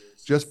kids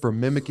just for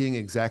mimicking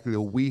exactly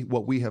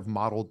what we have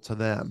modeled to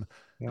them.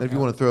 Yeah. And if you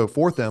want to throw a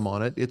fourth M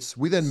on it,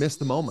 we then miss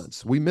the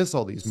moments. We miss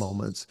all these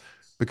moments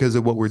because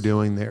of what we're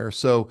doing there.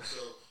 So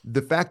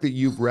the fact that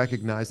you've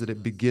recognized that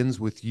it begins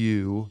with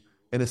you,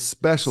 and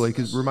especially,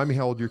 because remind me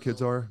how old your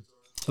kids are?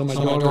 So my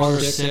daughter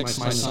is 6,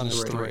 my son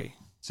is 3.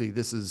 See,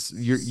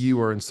 you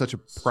are in such a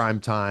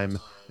prime time.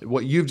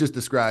 What you've just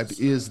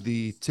described is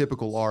the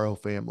typical RO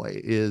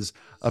family, is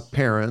a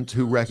parent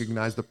who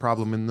recognized the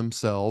problem in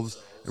themselves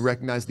and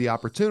recognized the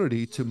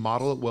opportunity to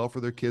model it well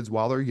for their kids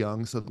while they're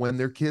young, so that when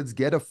their kids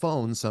get a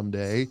phone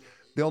someday,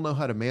 they'll know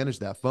how to manage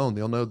that phone.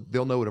 They'll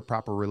know what a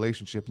proper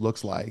relationship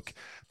looks like.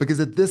 Because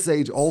at this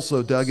age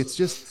also, Doug, it's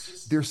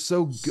just,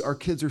 our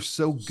kids are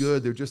so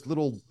good. They're just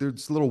little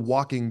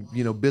walking,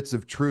 bits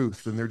of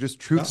truth, and they're just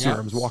truth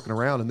serums walking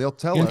around, and they'll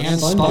tell us.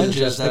 And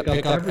sponges that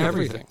pick up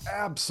everything.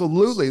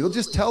 Absolutely. They'll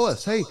just tell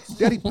us, hey,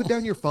 daddy, put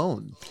down your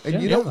phone. And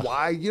you know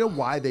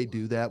why they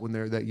do that when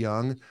they're that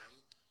young?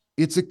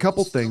 It's a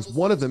couple things.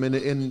 One of them,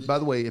 and by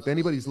the way, if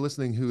anybody's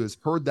listening who has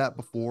heard that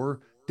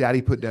before,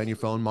 daddy, put down your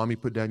phone, mommy,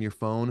 put down your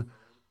phone,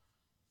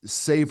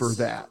 savor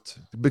that,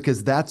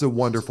 because that's a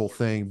wonderful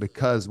thing.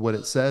 Because what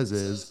it says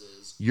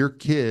is your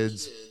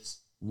kids,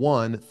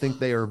 one, think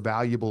they are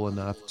valuable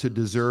enough to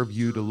deserve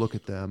you to look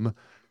at them.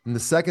 And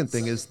the second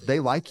thing is they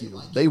like you.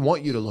 They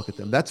want you to look at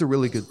them. That's a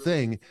really good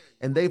thing.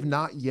 And they've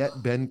not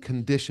yet been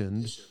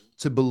conditioned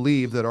to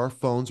believe that our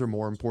phones are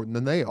more important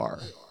than they are.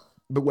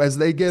 But as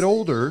they get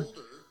older,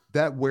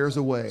 that wears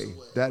away,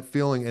 that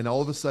feeling. And all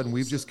of a sudden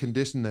we've just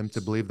conditioned them to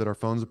believe that our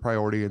phone's a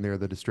priority and they're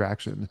the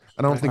distraction.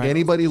 And I don't think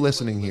anybody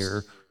listening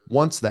here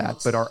wants that,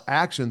 but our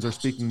actions are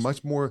speaking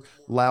much more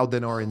loud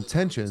than our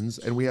intentions,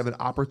 and we have an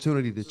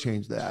opportunity to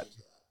change that.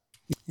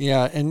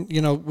 Yeah, and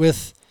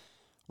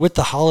with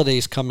the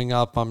holidays coming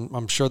up,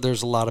 I'm sure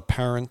there's a lot of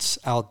parents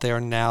out there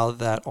now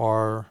that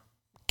are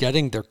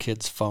getting their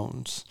kids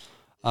phones.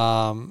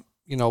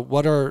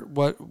 What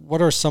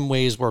are some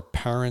ways where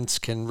parents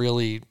can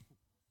really,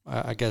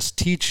 I guess,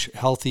 teach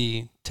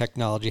healthy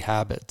technology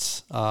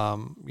habits?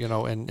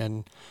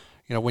 When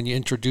you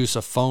introduce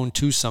a phone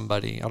to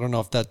somebody, I don't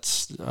know if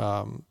that's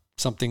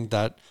something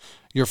that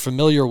you're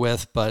familiar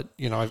with, but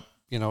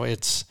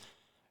it's.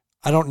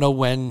 I don't know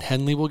when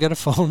Henley will get a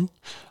phone.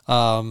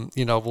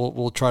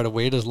 We'll try to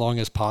wait as long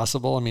as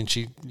possible. I mean,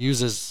 she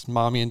uses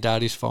mommy and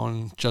daddy's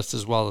phone just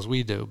as well as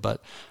we do.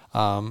 But,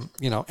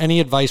 any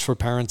advice for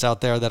parents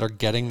out there that are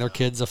getting their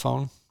kids a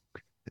phone?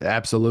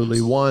 Absolutely.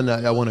 One,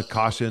 I want to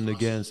caution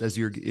against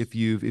if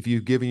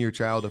you've given your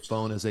child a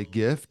phone as a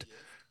gift,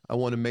 I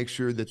want to make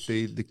sure that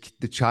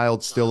the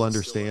child still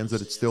understands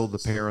that it's still the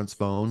parent's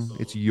phone.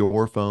 It's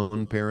your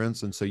phone,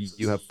 parents, and so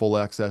you have full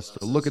access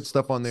to look at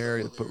stuff on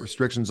there, put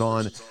restrictions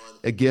on.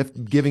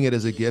 Giving it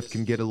as a gift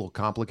can get a little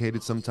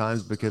complicated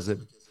sometimes because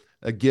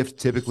a gift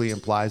typically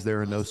implies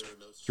there are no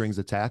strings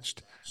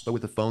attached. But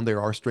with the phone,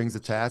 there are strings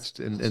attached.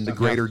 And the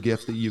greater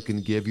gift that you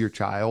can give your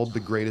child,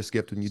 the greatest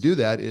gift when you do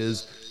that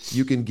is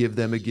you can give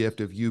them a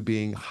gift of you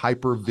being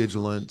hyper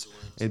vigilant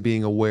and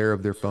being aware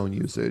of their phone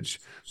usage.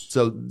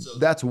 So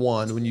that's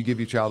one. When you give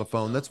your child a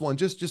phone, that's one.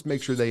 Just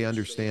make sure they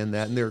understand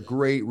that. And there are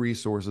great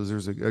resources.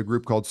 There's a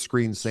group called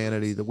Screen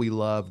Sanity that we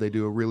love. They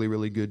do a really,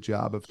 really good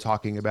job of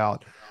talking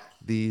about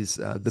the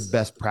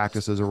best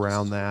practices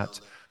around that.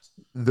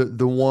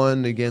 The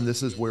one, again,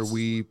 this is where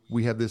we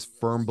have this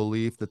firm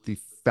belief that the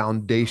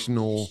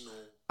foundational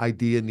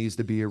idea needs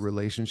to be a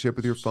relationship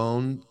with your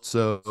phone.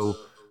 So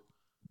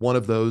one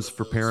of those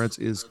for parents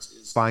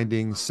is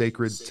finding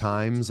sacred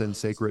times and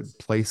sacred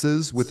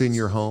places within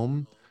your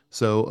home.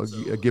 So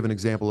I'll give an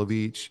example of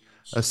each.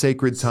 A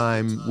sacred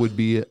time would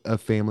be a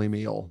family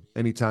meal.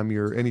 Anytime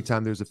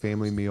there's a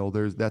family meal,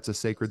 that's a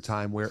sacred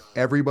time where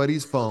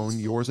everybody's phone,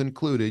 yours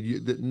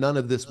included, none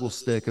of this will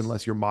stick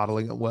unless you're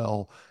modeling it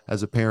well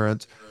as a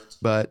parent,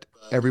 but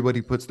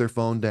everybody puts their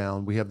phone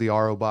down. We have the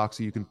RO box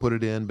so you can put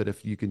it in, but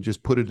if you can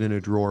just put it in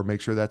a drawer,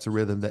 make sure that's a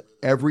rhythm that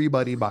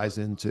everybody buys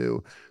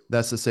into.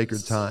 That's a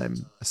sacred time.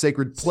 A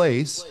sacred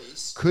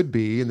place could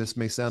be, and this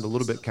may sound a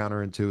little bit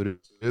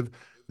counterintuitive,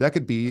 that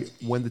could be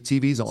when the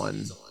TV's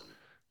on.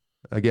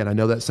 Again, I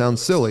know that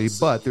sounds silly,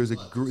 but there's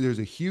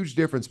a huge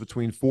difference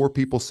between four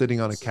people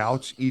sitting on a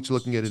couch, each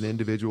looking at an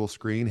individual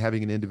screen,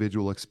 having an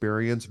individual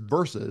experience,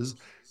 versus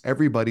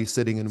everybody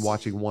sitting and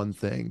watching one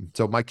thing.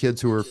 So my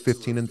kids who are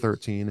 15 and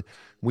 13,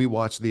 we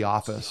watched The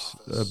Office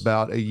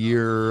about a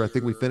year. I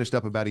think we finished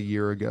up about a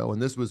year ago.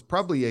 And this was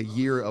probably a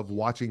year of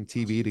watching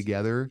TV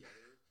together,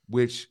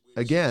 which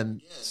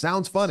again,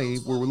 sounds funny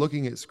where we're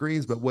looking at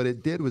screens, but what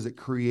it did was it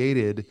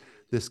created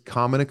this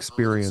common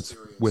experience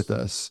with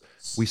us.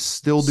 We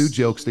still do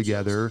jokes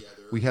together.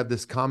 We have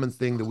this common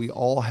thing that we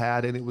all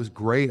had, and it was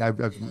great. I've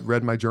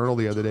read my journal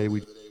the other day.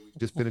 We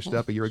just finished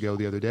up a year ago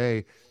the other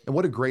day, and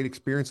what a great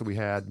experience that we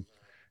had.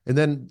 And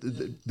then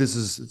this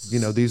is,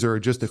 these are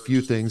just a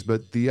few things,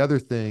 but the other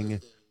thing,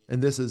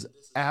 and this is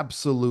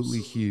absolutely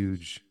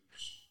huge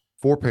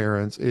for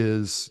parents,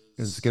 is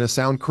it's going to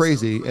sound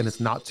crazy, and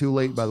it's not too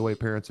late, by the way,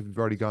 parents, if you've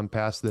already gone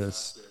past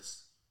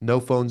this, no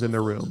phones in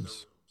their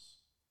rooms.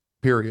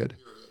 Period.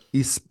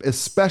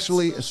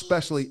 Especially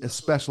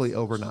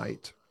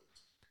overnight.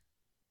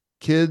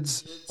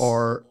 Kids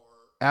are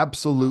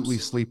absolutely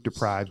sleep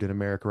deprived in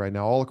America right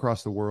now, all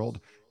across the world.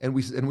 And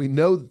we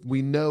know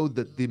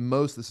that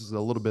this is a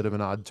little bit of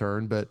an odd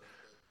turn, but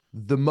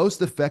the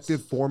most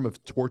effective form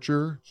of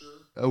torture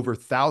over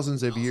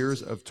thousands of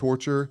years of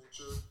torture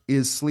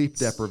is sleep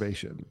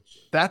deprivation.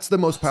 That's the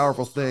most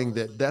powerful thing.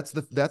 That's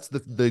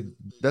the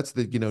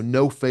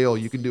no fail.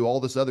 You can do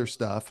all this other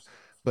stuff,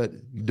 but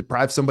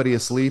deprive somebody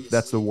of sleep,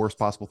 that's the worst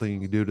possible thing you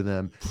can do to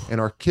them. And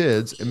our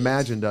kids,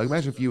 imagine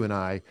if you and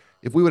I,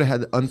 if we would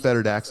have had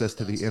unfettered access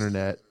to the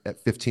internet at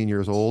 15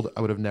 years old,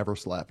 I would have never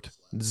slept.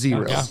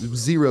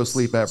 Zero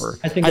sleep ever.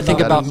 I think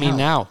about me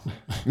now.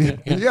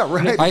 Yeah,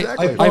 right.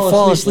 Exactly. I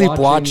fall asleep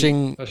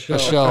watching a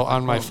show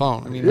on my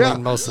phone. I mean,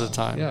 most of the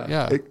time.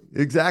 Yeah.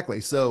 Exactly.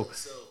 So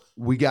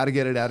we got to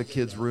get it out of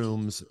kids'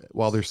 rooms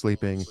while they're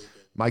sleeping.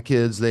 My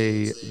kids,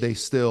 they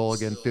still,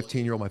 again, my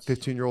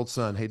 15-year-old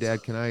son, hey,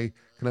 Dad, can I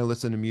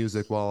listen to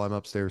music while I'm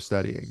upstairs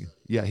studying?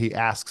 Yeah, he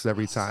asks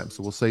every time.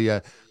 So we'll say,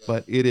 yeah,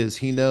 but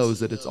he knows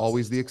that it's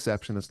always the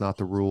exception. It's not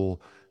the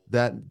rule.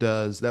 That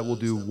will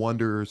do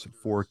wonders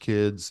for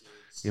kids'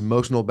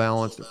 emotional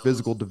balance, their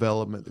physical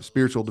development, their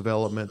spiritual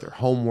development, their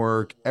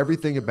homework,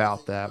 everything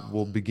about that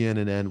will begin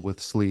and end with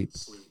sleep.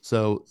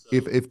 So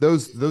if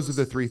those are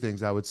the three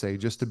things I would say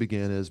just to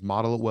begin is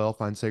model it well,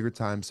 find sacred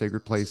times,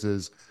 sacred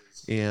places,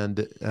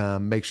 and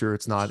make sure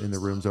it's not in the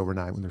rooms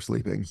overnight when they're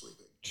sleeping.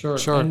 Sure.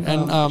 Sure.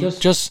 And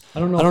just, I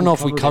I don't know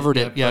if we covered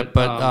it yet,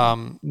 but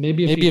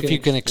maybe if you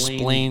can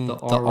explain the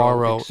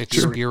RO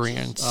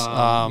experience,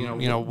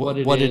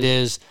 what it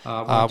is.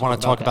 I want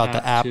to talk about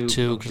the app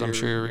too, because I'm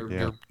sure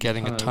you're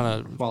getting a ton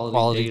of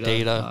quality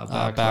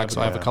data back.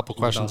 So I have a couple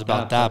questions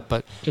about that,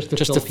 but just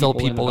to fill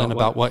people in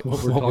about what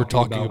we're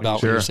talking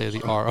about when you say the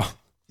RO.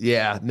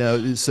 Yeah,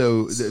 no.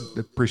 So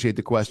appreciate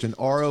the question.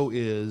 RO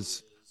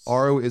is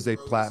a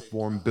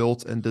platform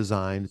built and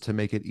designed to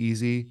make it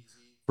easy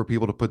for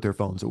people to put their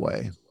phones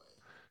away.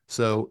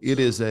 So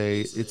it's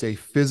a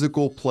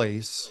physical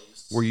place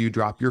where you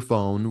drop your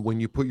phone.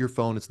 When you put your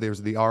phone,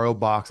 there's the RO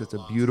box. It's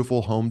a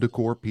beautiful home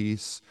decor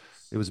piece.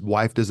 It was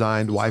wife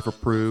designed, wife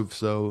approved.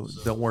 So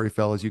don't worry,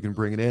 fellas, you can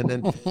bring it in.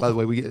 And by the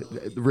way, we get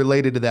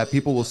related to that.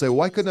 People will say,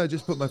 "Why couldn't I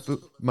just put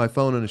my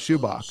phone in a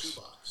shoebox?"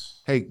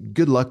 Hey,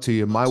 good luck to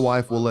you. My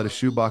wife will let a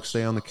shoebox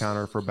stay on the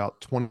counter for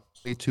about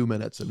 22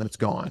 minutes and then it's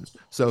gone.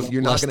 So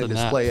you're not going to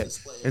display it.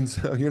 And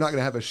so you're not going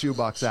to have a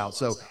shoebox out.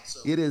 So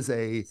it is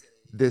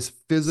this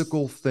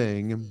physical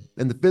thing,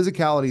 and the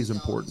physicality is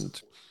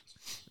important.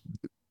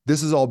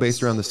 This is all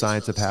based around the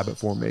science of habit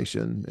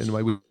formation. And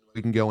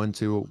we can go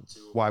into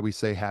why we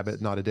say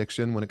habit, not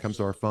addiction when it comes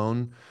to our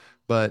phone.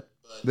 But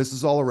this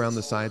is all around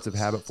the science of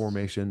habit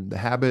formation. The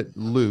habit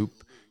loop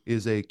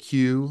is a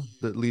cue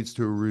that leads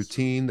to a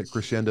routine that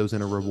crescendos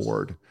in a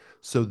reward.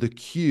 So the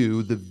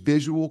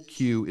visual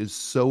cue is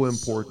so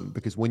important,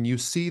 because when you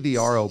see the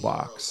RO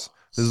box,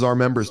 this is our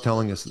members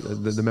telling us,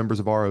 the members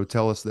of RO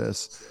tell us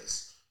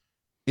this,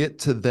 it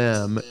to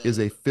them is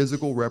a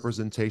physical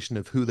representation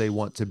of who they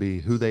want to be,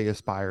 who they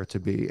aspire to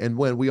be. And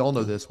when we all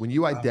know this, when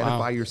you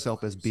identify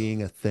yourself as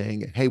being a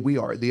thing, hey, we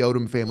are the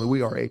Odom family.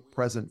 We are a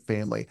present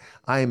family.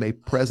 I am a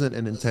present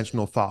and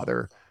intentional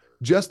father.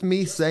 Just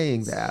me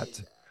saying that,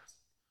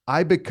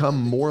 I become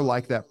more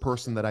like that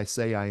person that I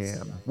say I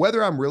am.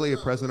 Whether I'm really a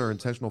present or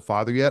intentional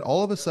father yet,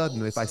 all of a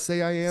sudden, if I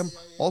say I am,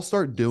 I'll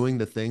start doing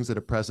the things that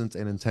a present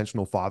and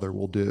intentional father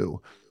will do.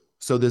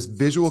 So this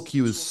visual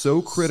cue is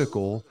so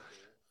critical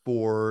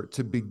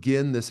to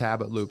begin this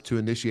habit loop, to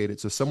initiate it.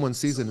 So someone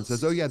sees it and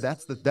says, "Oh yeah,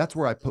 that's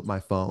where I put my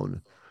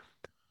phone,"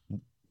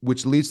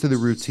 which leads to the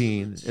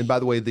routine. And by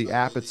the way, the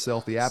app is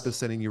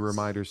sending you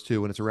reminders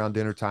too. When it's around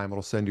dinner time,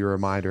 it'll send you a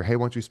reminder. Hey,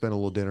 why don't you spend a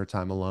little dinner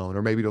time alone?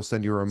 Or maybe it'll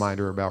send you a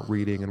reminder about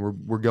reading.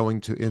 And we're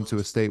going into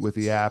a state with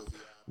the app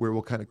where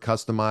we'll kind of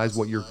customize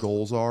what your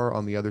goals are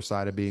on the other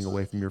side of being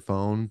away from your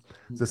phone.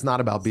 So it's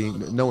not about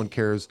no one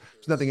cares.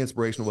 There's nothing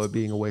inspirational about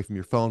being away from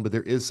your phone, but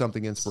there is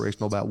something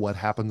inspirational about what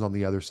happens on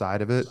the other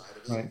side of it.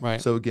 Right.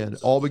 So again,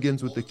 all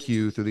begins with the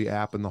cue through the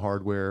app and the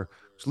hardware,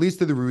 which leads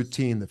to the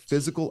routine, the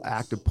physical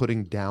act of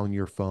putting down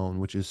your phone,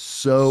 which is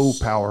so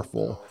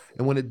powerful.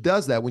 And when it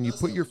does that, when you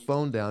put your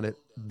phone down,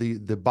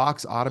 the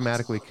box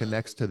automatically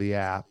connects to the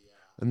app.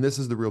 And this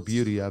is the real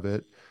beauty of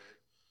it.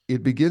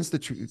 It begins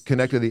to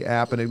connect to the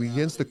app, and it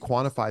begins to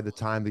quantify the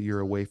time that you're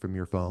away from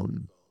your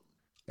phone.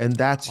 And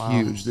that's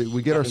huge.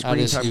 We get our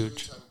screen time.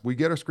 Huge. We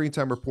get our screen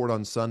time report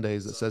on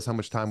Sundays that says how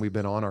much time we've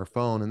been on our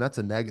phone, and that's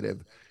a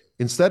negative.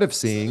 Instead of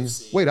seeing,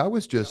 wait,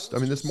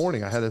 this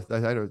morning I had a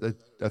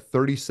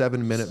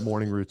 37-minute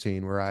morning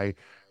routine where I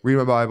read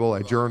my Bible,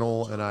 I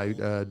journal, and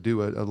I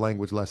do a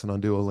language lesson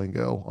on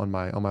Duolingo on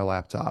my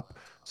laptop.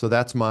 So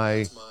that's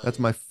my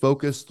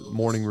focused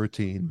morning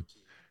routine.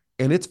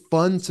 And it's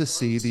fun to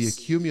see the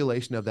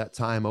accumulation of that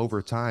time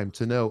over time,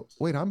 to know,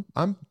 wait,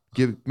 I'm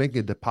making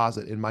a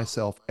deposit in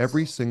myself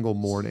every single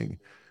morning.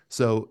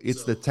 So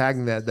it's the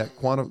tagging that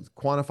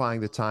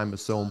quantifying the time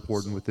is so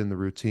important within the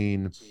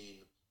routine.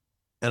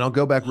 And I'll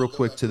go back real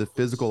quick to the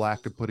physical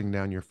act of putting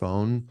down your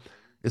phone,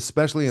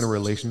 especially in a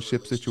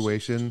relationship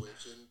situation.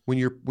 When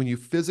you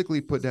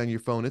physically put down your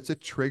phone, it's a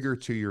trigger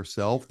to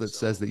yourself that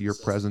says that you're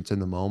present in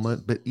the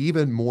moment. But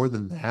even more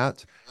than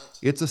that,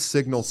 it's a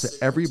signal to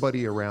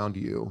everybody around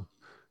you.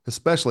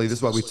 Especially, this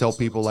is why we tell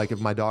people, like, if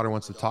my daughter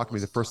wants to talk to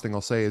me, the first thing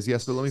I'll say is,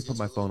 yes, but let me put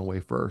my phone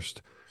away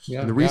first. Yeah,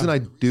 and the reason I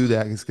do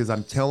that is because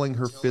I'm telling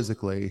her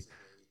physically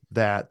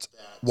that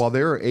while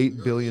there are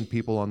 8 billion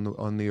people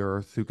on the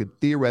earth who could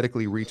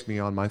theoretically reach me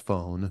on my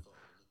phone,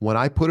 when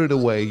I put it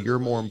away, you're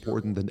more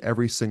important than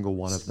every single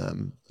one of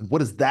them. And what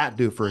does that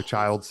do for a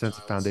child's sense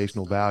of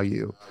foundational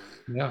value?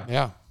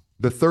 Yeah.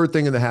 The third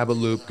thing in the habit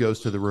loop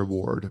goes to the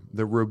reward.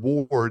 The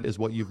reward is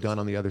what you've done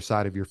on the other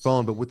side of your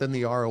phone. But within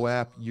the RO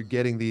app, you're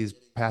getting these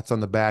pats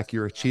on the back.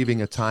 You're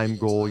achieving a time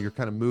goal. You're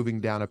kind of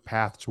moving down a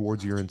path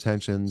towards your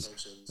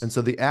intentions. And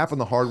so the app and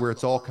the hardware,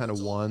 it's all kind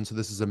of one. So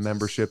this is a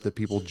membership that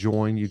people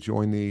join. You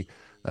join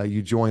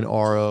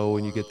RO,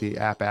 and you get the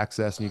app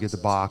access, and you get the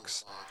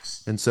box.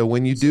 And so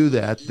when you do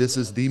that, this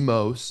is the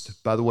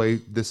most, by the way,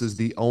 this is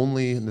the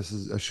only, and this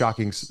is a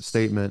shocking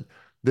statement,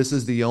 this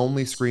is the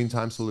only screen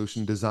time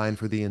solution designed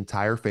for the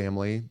entire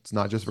family. It's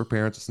not just for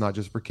parents. It's not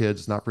just for kids.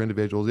 It's not for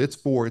individuals.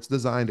 It's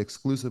designed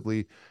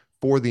exclusively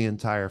for the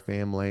entire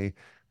family.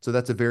 So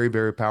that's a very,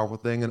 very powerful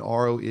thing. And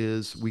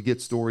we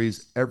get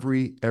stories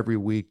every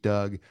week,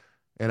 Doug.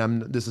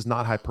 And this is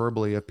not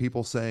hyperbole, of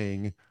people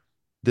saying,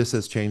 this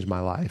has changed my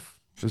life.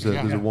 There's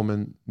a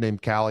woman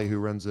named Callie who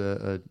runs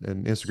an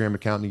Instagram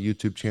account and a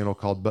YouTube channel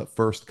called But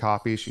First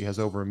Coffee. She has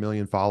over 1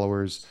 million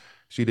followers.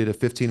 She did a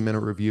 15-minute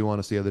review on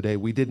us the other day.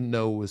 We didn't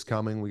know it was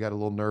coming. We got a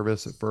little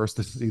nervous at first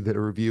to see that a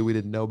review we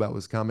didn't know about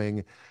was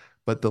coming.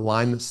 But the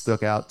line that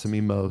stuck out to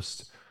me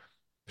most,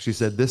 she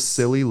said, "This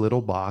silly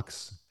little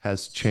box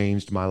has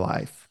changed my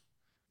life."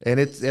 And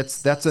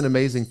that's an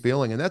amazing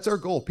feeling. And that's our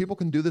goal. People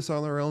can do this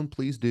on their own.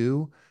 Please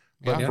do.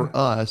 But for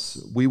us,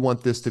 we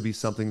want this to be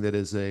something that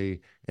is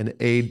an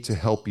aid to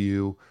help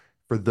you.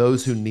 For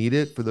those who need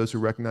it, for those who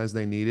recognize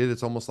they need it,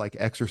 it's almost like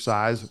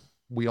exercise.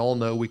 We all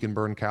know we can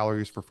burn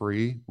calories for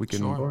free. We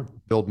can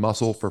build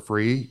muscle for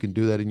free. You can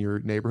do that in your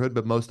neighborhood,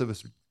 but most of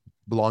us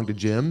belong to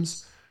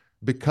gyms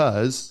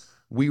because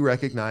we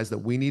recognize that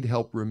we need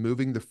help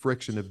removing the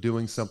friction of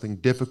doing something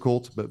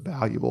difficult but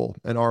valuable.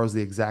 And ours is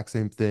the exact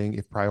same thing.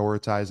 If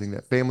prioritizing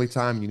that family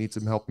time, you need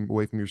some help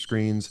away from your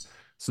screens,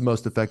 it's the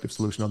most effective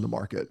solution on the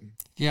market.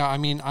 Yeah, I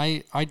mean,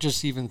 I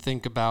just even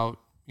think about,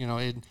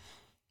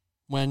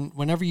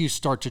 whenever you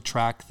start to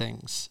track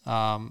things,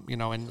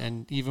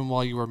 and even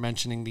while you were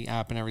mentioning the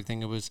app and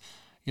everything, it was,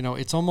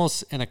 it's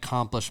almost an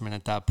accomplishment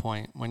at that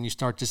point when you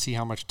start to see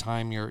how much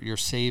time you're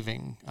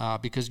saving,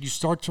 because you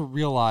start to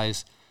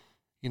realize,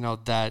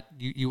 that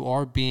you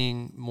are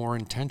being more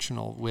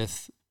intentional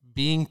with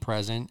being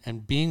present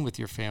and being with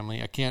your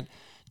family. I can't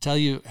tell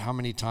you how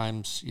many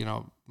times,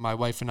 my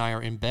wife and I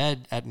are in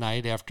bed at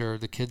night after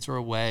the kids are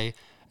away,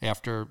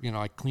 after,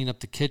 I clean up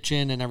the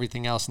kitchen and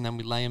everything else, and then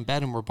we lay in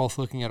bed and we're both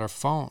looking at our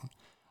phone.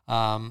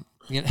 And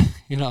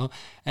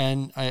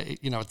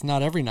it's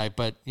not every night,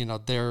 but,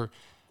 it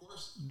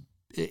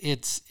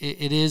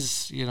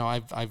is,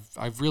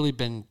 I've really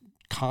been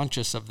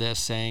conscious of this,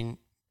 saying,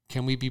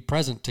 can we be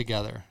present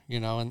together,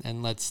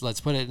 and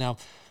let's put it. Now,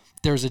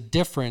 there's a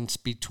difference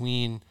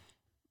between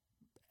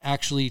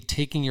actually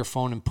taking your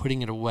phone and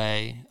putting it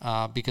away,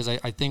 because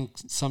I think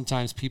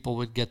sometimes people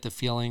would get the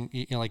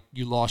feeling, like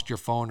you lost your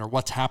phone, or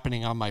what's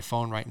happening on my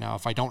phone right now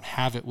if I don't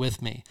have it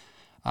with me.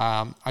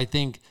 I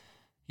think,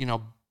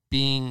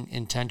 being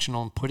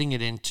intentional and putting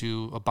it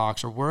into a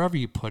box or wherever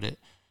you put it,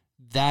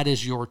 that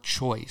is your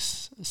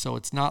choice. So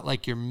it's not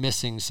like you're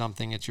missing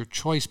something. It's your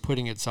choice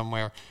putting it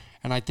somewhere.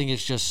 And I think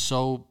it's just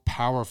so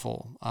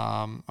powerful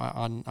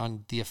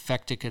on the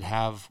effect it could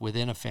have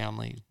within a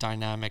family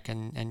dynamic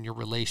and your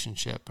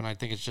relationship. And I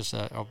think it's just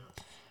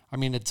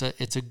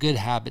it's a good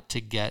habit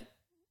to get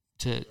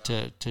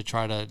to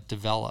try to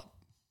develop.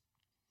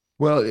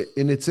 Well,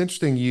 and it's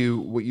interesting.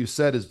 What you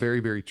said is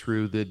very, very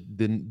true. That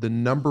the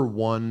number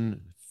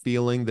one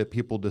feeling that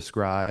people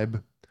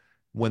describe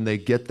when they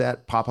get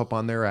that pop up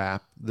on their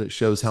app that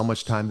shows how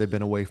much time they've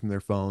been away from their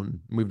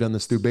phone. We've done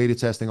this through beta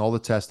testing, all the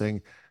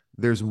testing.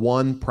 There's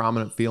one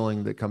prominent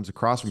feeling that comes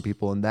across from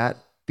people, and that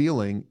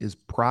feeling is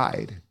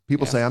pride.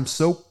 People say, "I'm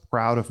so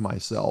proud of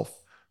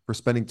myself for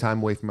spending time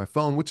away from my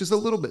phone," which is a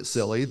little bit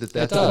silly.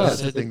 That's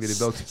the thing that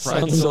evokes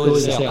pride.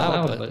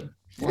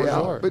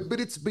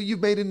 But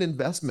you've made an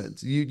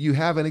investment. You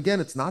have, and again,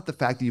 it's not the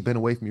fact that you've been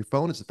away from your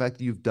phone; it's the fact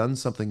that you've done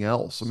something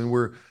else. I mean,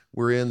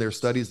 there's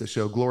studies that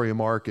show Gloria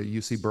Mark at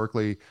UC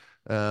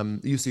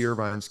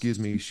Irvine,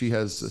 she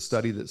has a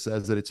study that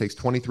says that it takes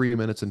 23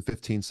 minutes and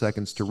 15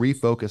 seconds to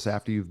refocus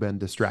after you've been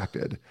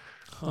distracted.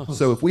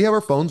 So if we have our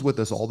phones with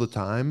us all the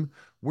time,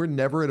 we're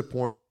never at a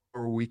point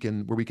where we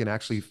can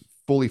actually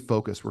fully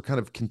focus. We're kind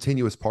of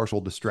continuous partial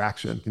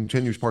attention,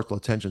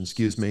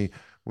 when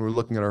we're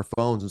looking at our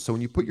phones. And so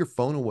when you put your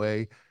phone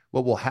away,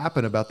 what will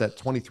happen about that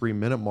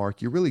 23-minute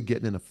mark, you're really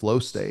getting in a flow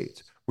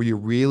state where you're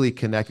really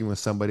connecting with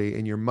somebody,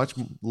 and you're much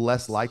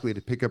less likely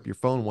to pick up your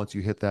phone once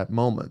you hit that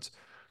moment.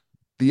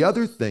 The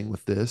other thing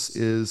with this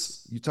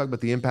is, you talk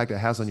about the impact it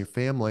has on your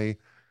family.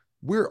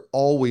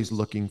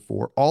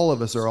 All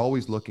of us are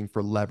always looking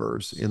for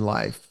levers in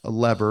life. A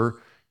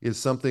lever is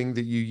something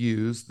that you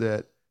use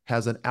that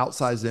has an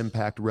outsized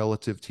impact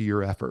relative to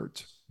your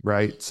effort,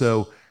 right?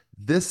 So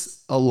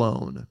this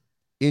alone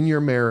in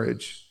your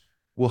marriage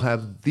will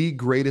have the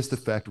greatest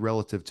effect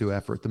relative to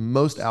effort, the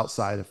most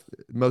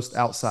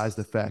outsized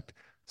effect,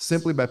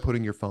 simply by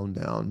putting your phone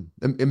down.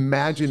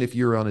 Imagine if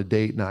you're on a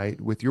date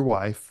night with your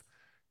wife,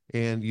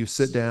 and you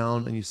sit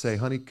down and you say,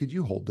 "Honey, could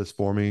you hold this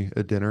for me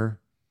at dinner?"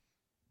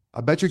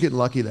 I bet you're getting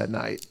lucky that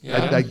night.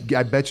 Yeah.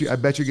 I bet you're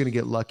going to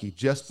get lucky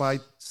just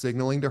by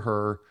signaling to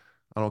her,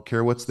 "I don't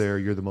care what's there.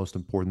 You're the most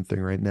important thing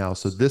right now."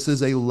 So this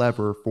is a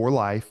lever for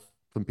life.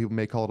 Some people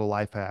may call it a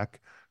life hack,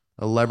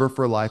 a lever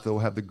for life that will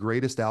have the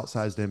greatest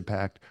outsized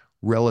impact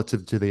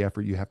relative to the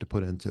effort you have to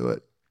put into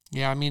it.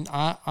 Yeah. I mean,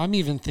 I'm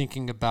even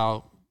thinking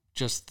about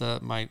just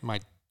my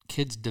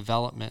kids'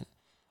 development.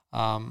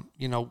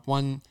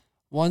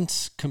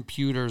 Once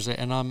computers,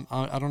 and I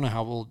don't know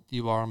how old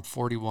you are. I'm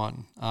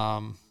 41.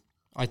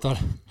 I thought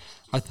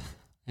I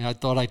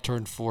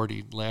turned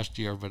 40 last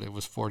year, but it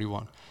was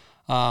 41.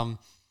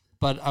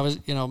 But I was,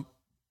 a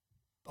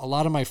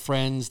lot of my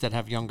friends that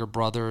have younger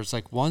brothers,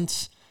 like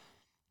once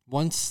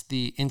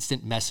the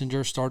instant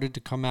messenger started to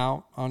come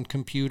out on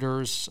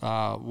computers,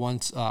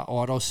 once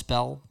auto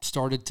spell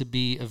started to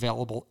be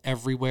available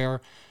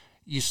everywhere,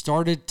 you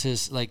started to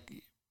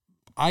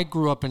I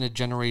grew up in a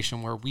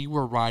generation where we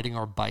were riding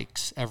our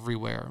bikes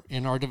everywhere.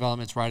 In our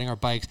developments, riding our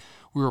bikes,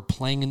 we were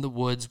playing in the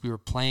woods, we were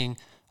playing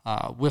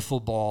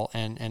wiffle ball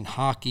and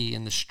hockey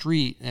in the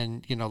street,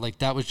 and like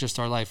that was just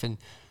our life. And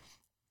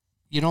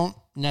you don't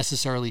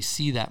necessarily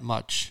see that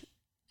much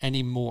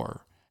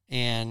anymore.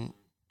 And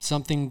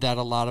something that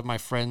a lot of my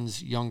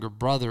friends' younger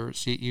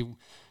brothers,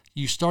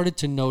 you started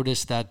to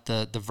notice that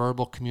the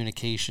verbal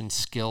communication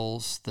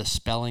skills, the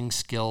spelling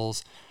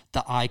skills,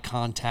 the eye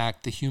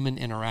contact, the human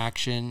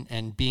interaction,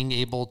 and being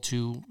able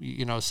to,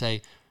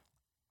 say,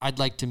 I'd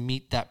like to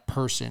meet that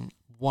person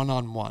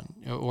one-on-one,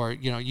 or,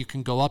 you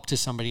can go up to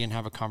somebody and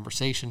have a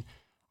conversation.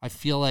 I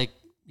feel like,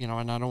 and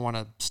I don't want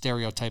to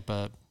stereotype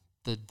the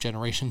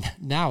generation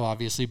now,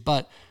 obviously,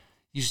 but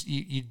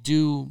you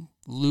do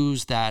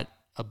lose that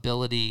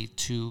ability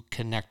to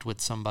connect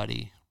with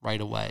somebody right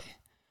away.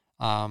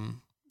 I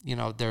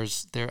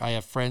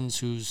have friends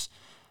who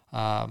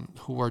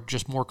are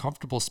just more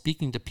comfortable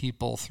speaking to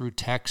people through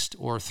text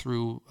or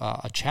through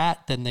a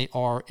chat than they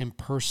are in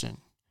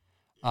person,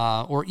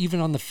 or even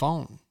on the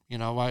phone.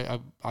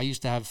 I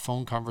used to have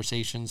phone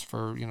conversations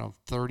for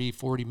 30,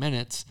 40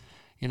 minutes,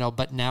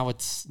 but now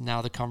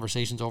the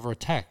conversation's over a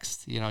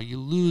text. You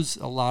lose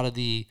a lot of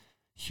the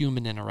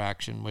human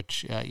interaction,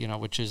 which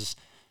is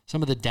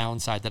some of the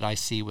downside that I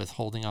see with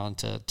holding on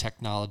to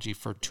technology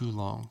for too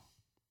long.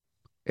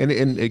 And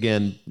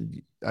again,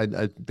 I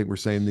think we're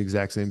saying the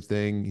exact same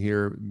thing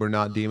here. We're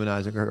not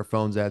demonizing our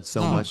phones add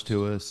so much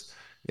to us.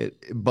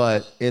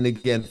 And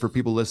again, for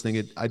people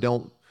listening,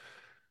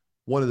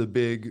 one of the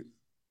big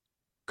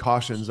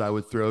cautions I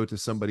would throw to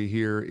somebody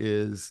here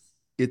is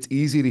it's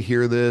easy to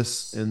hear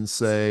this and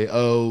say,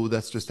 oh,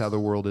 that's just how the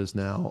world is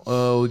now.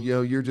 Oh,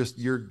 you're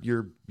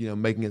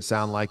making it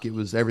sound like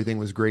everything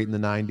was great in the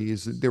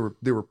 90s.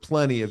 There were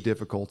plenty of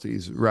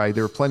difficulties, right?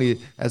 There were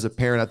plenty as a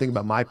parent. I think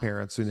about my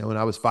parents, when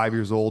I was 5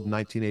 years old in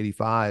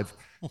 1985,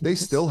 they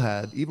still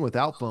had, even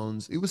without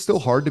phones, it was still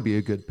hard to be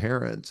a good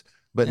parent.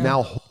 But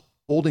now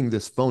holding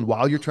this phone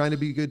while you're trying to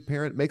be a good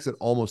parent makes it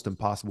almost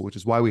impossible, which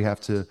is why we have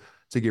to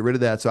get rid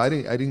of that. So I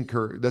didn't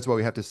encourage, that's why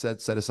we have to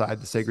set aside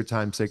the sacred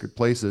time, sacred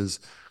places.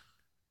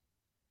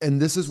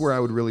 And this is where I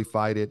would really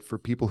fight it for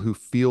people who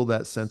feel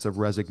that sense of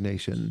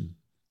resignation,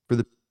 for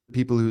the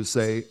people who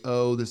say,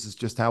 oh, this is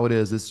just how it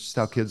is. This is just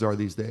how kids are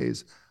these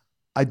days.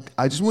 I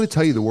just want to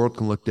tell you the world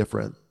can look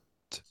different.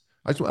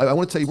 I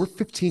want to tell you, we're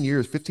 16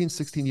 years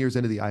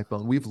into the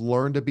iPhone. We've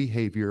learned a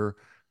behavior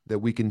that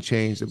we can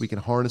change, that we can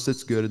harness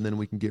its good, and then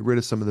we can get rid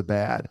of some of the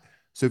bad.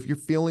 So if you're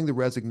feeling the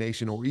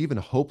resignation or even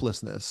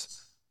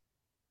hopelessness,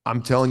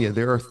 I'm telling you,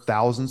 there are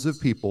thousands of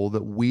people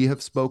that we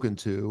have spoken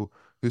to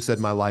who said,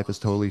 my life has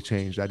totally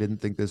changed. I didn't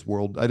think this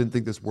world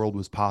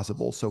was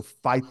possible. So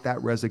fight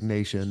that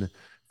resignation,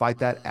 fight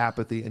that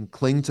apathy, and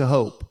cling to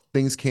hope.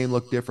 Things can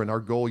look different. Our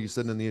goal, you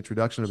said in the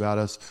introduction about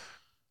us,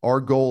 our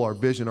goal, our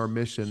vision, our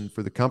mission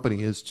for the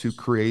company is to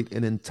create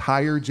an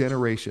entire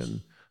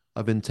generation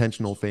of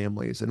intentional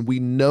families. And we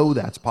know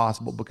that's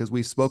possible because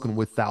we've spoken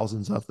with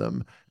thousands of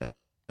them.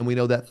 And we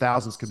know that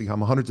thousands can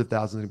become hundreds of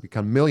thousands and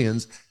become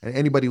millions. And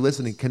anybody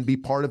listening can be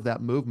part of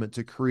that movement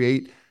to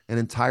create an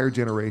entire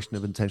generation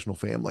of intentional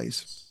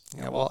families.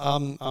 Yeah,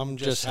 well, I'm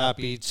just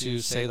happy to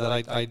say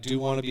that I do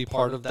want to be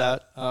part of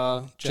that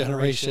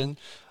generation,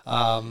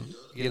 and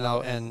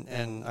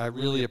I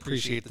really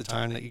appreciate the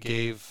time that you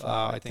gave.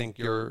 I think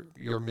your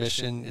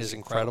mission is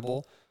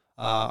incredible.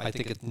 I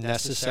think it's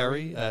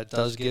necessary. It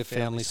does give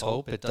families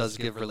hope. It does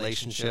give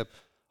relationship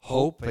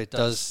hope. It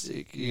does,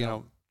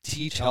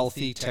 teach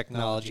healthy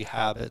technology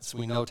habits.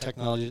 We know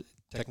technology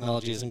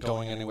isn't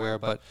going anywhere,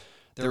 but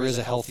there is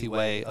a healthy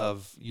way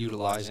of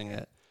utilizing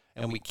it,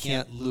 and we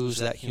can't lose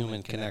that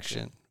human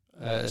connection,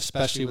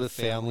 especially with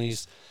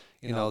families.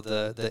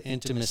 The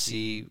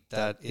intimacy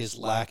that is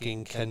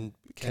lacking can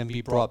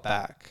be brought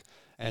back,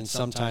 and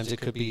sometimes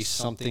it could be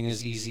something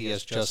as easy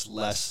as just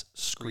less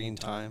screen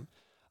time.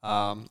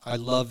 I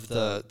love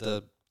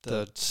the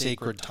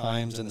sacred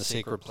times and the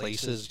sacred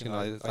places.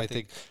 I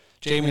think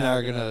Jamie and I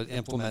are going to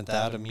implement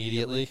that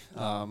immediately.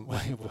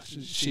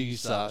 She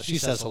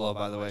says hello,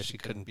 by the way. She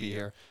couldn't be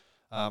here.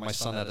 My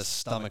son had a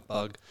stomach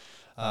bug,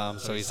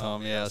 so he's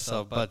home. Yeah.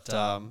 So, but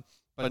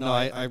no,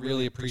 I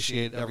really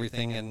appreciate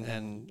everything,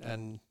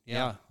 and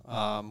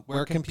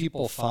where can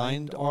people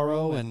find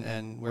RO,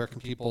 and where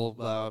can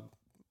people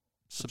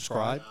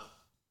subscribe?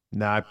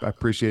 No, I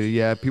appreciate it.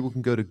 Yeah, people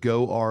can go to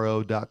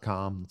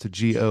GoAro.com. It's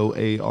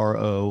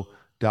GoAro.com.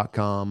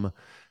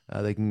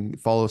 They can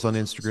follow us on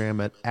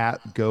Instagram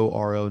at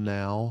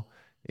GoRONow.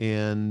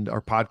 And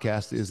our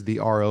podcast is the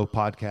RO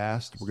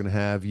Podcast. We're going to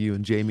have you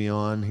and Jamie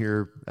on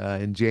here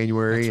in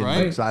January. That's right.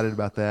 And I'm excited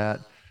about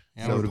that.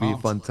 Yeah, so it'll be a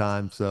fun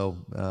time. So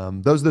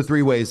those are the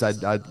three ways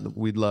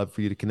we'd love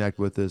for you to connect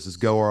with us is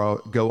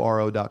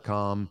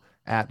GoRO.com,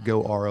 at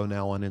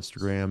GoRONow on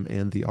Instagram,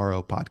 and the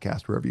RO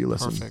Podcast, wherever you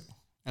listen. Perfect.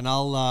 And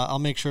I'll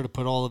make sure to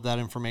put all of that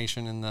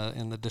information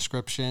in the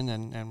description,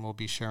 and we'll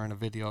be sharing a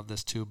video of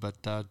this too.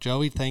 But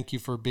Joey, thank you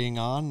for being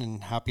on,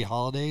 and happy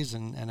holidays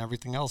and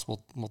everything else.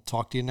 We'll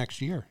talk to you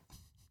next year.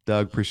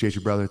 Doug, appreciate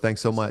you, brother.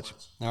 Thanks so much.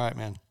 All right,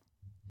 man.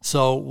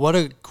 So what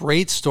a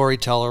great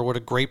storyteller, what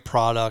a great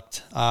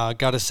product.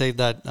 Got to say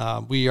that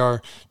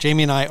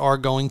Jamie and I are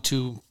going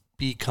to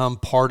become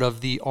part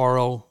of the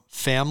Oro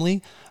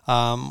family.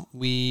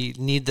 We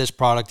need this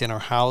product in our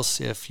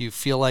house. If you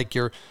feel like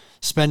you're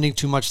spending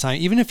too much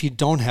time, even if you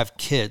don't have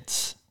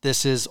kids,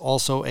 this is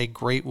also a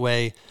great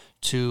way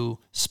to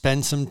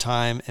spend some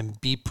time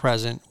and be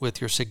present with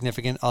your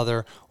significant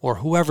other or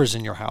whoever's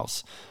in your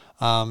house.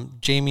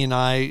 Jamie and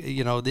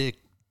I,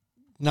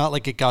 not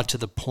like it got to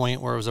the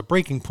point where it was a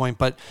breaking point,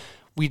 but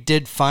we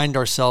did find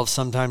ourselves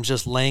sometimes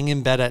just laying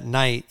in bed at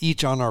night,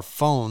 each on our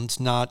phones,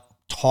 not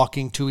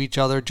talking to each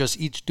other, just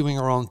each doing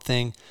our own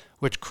thing,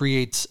 which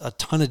creates a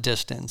ton of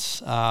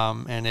distance.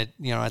 And it,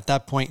 at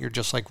that point, you're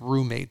just like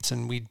roommates,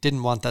 and we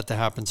didn't want that to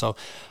happen. So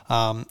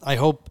I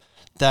hope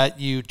that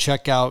you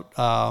check out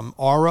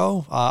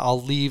Oro.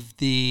 I'll leave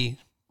the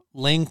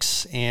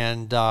links,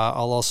 and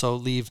I'll also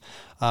leave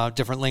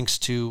different links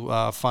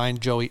to find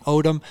Joey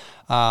Odom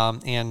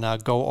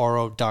and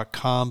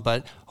gooro.com.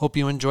 But hope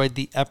you enjoyed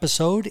the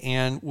episode,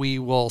 and we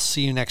will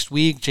see you next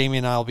week. Jamie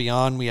and I will be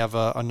on. We have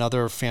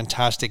another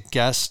fantastic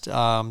guest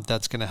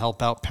that's going to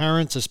help out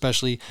parents,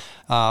 especially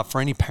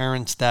for any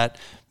parents that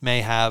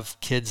may have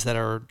kids that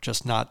are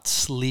just not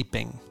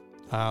sleeping.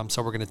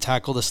 So we're going to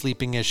tackle the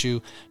sleeping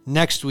issue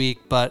next week,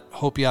 but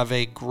hope you have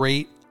a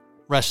great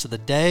rest of the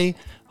day.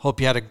 Hope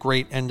you had a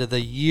great end of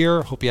the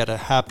year. Hope you had a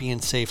happy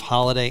and safe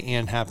holiday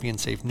and happy and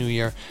safe new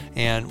year.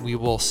 And we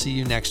will see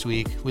you next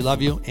week. We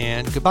love you,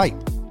 and goodbye.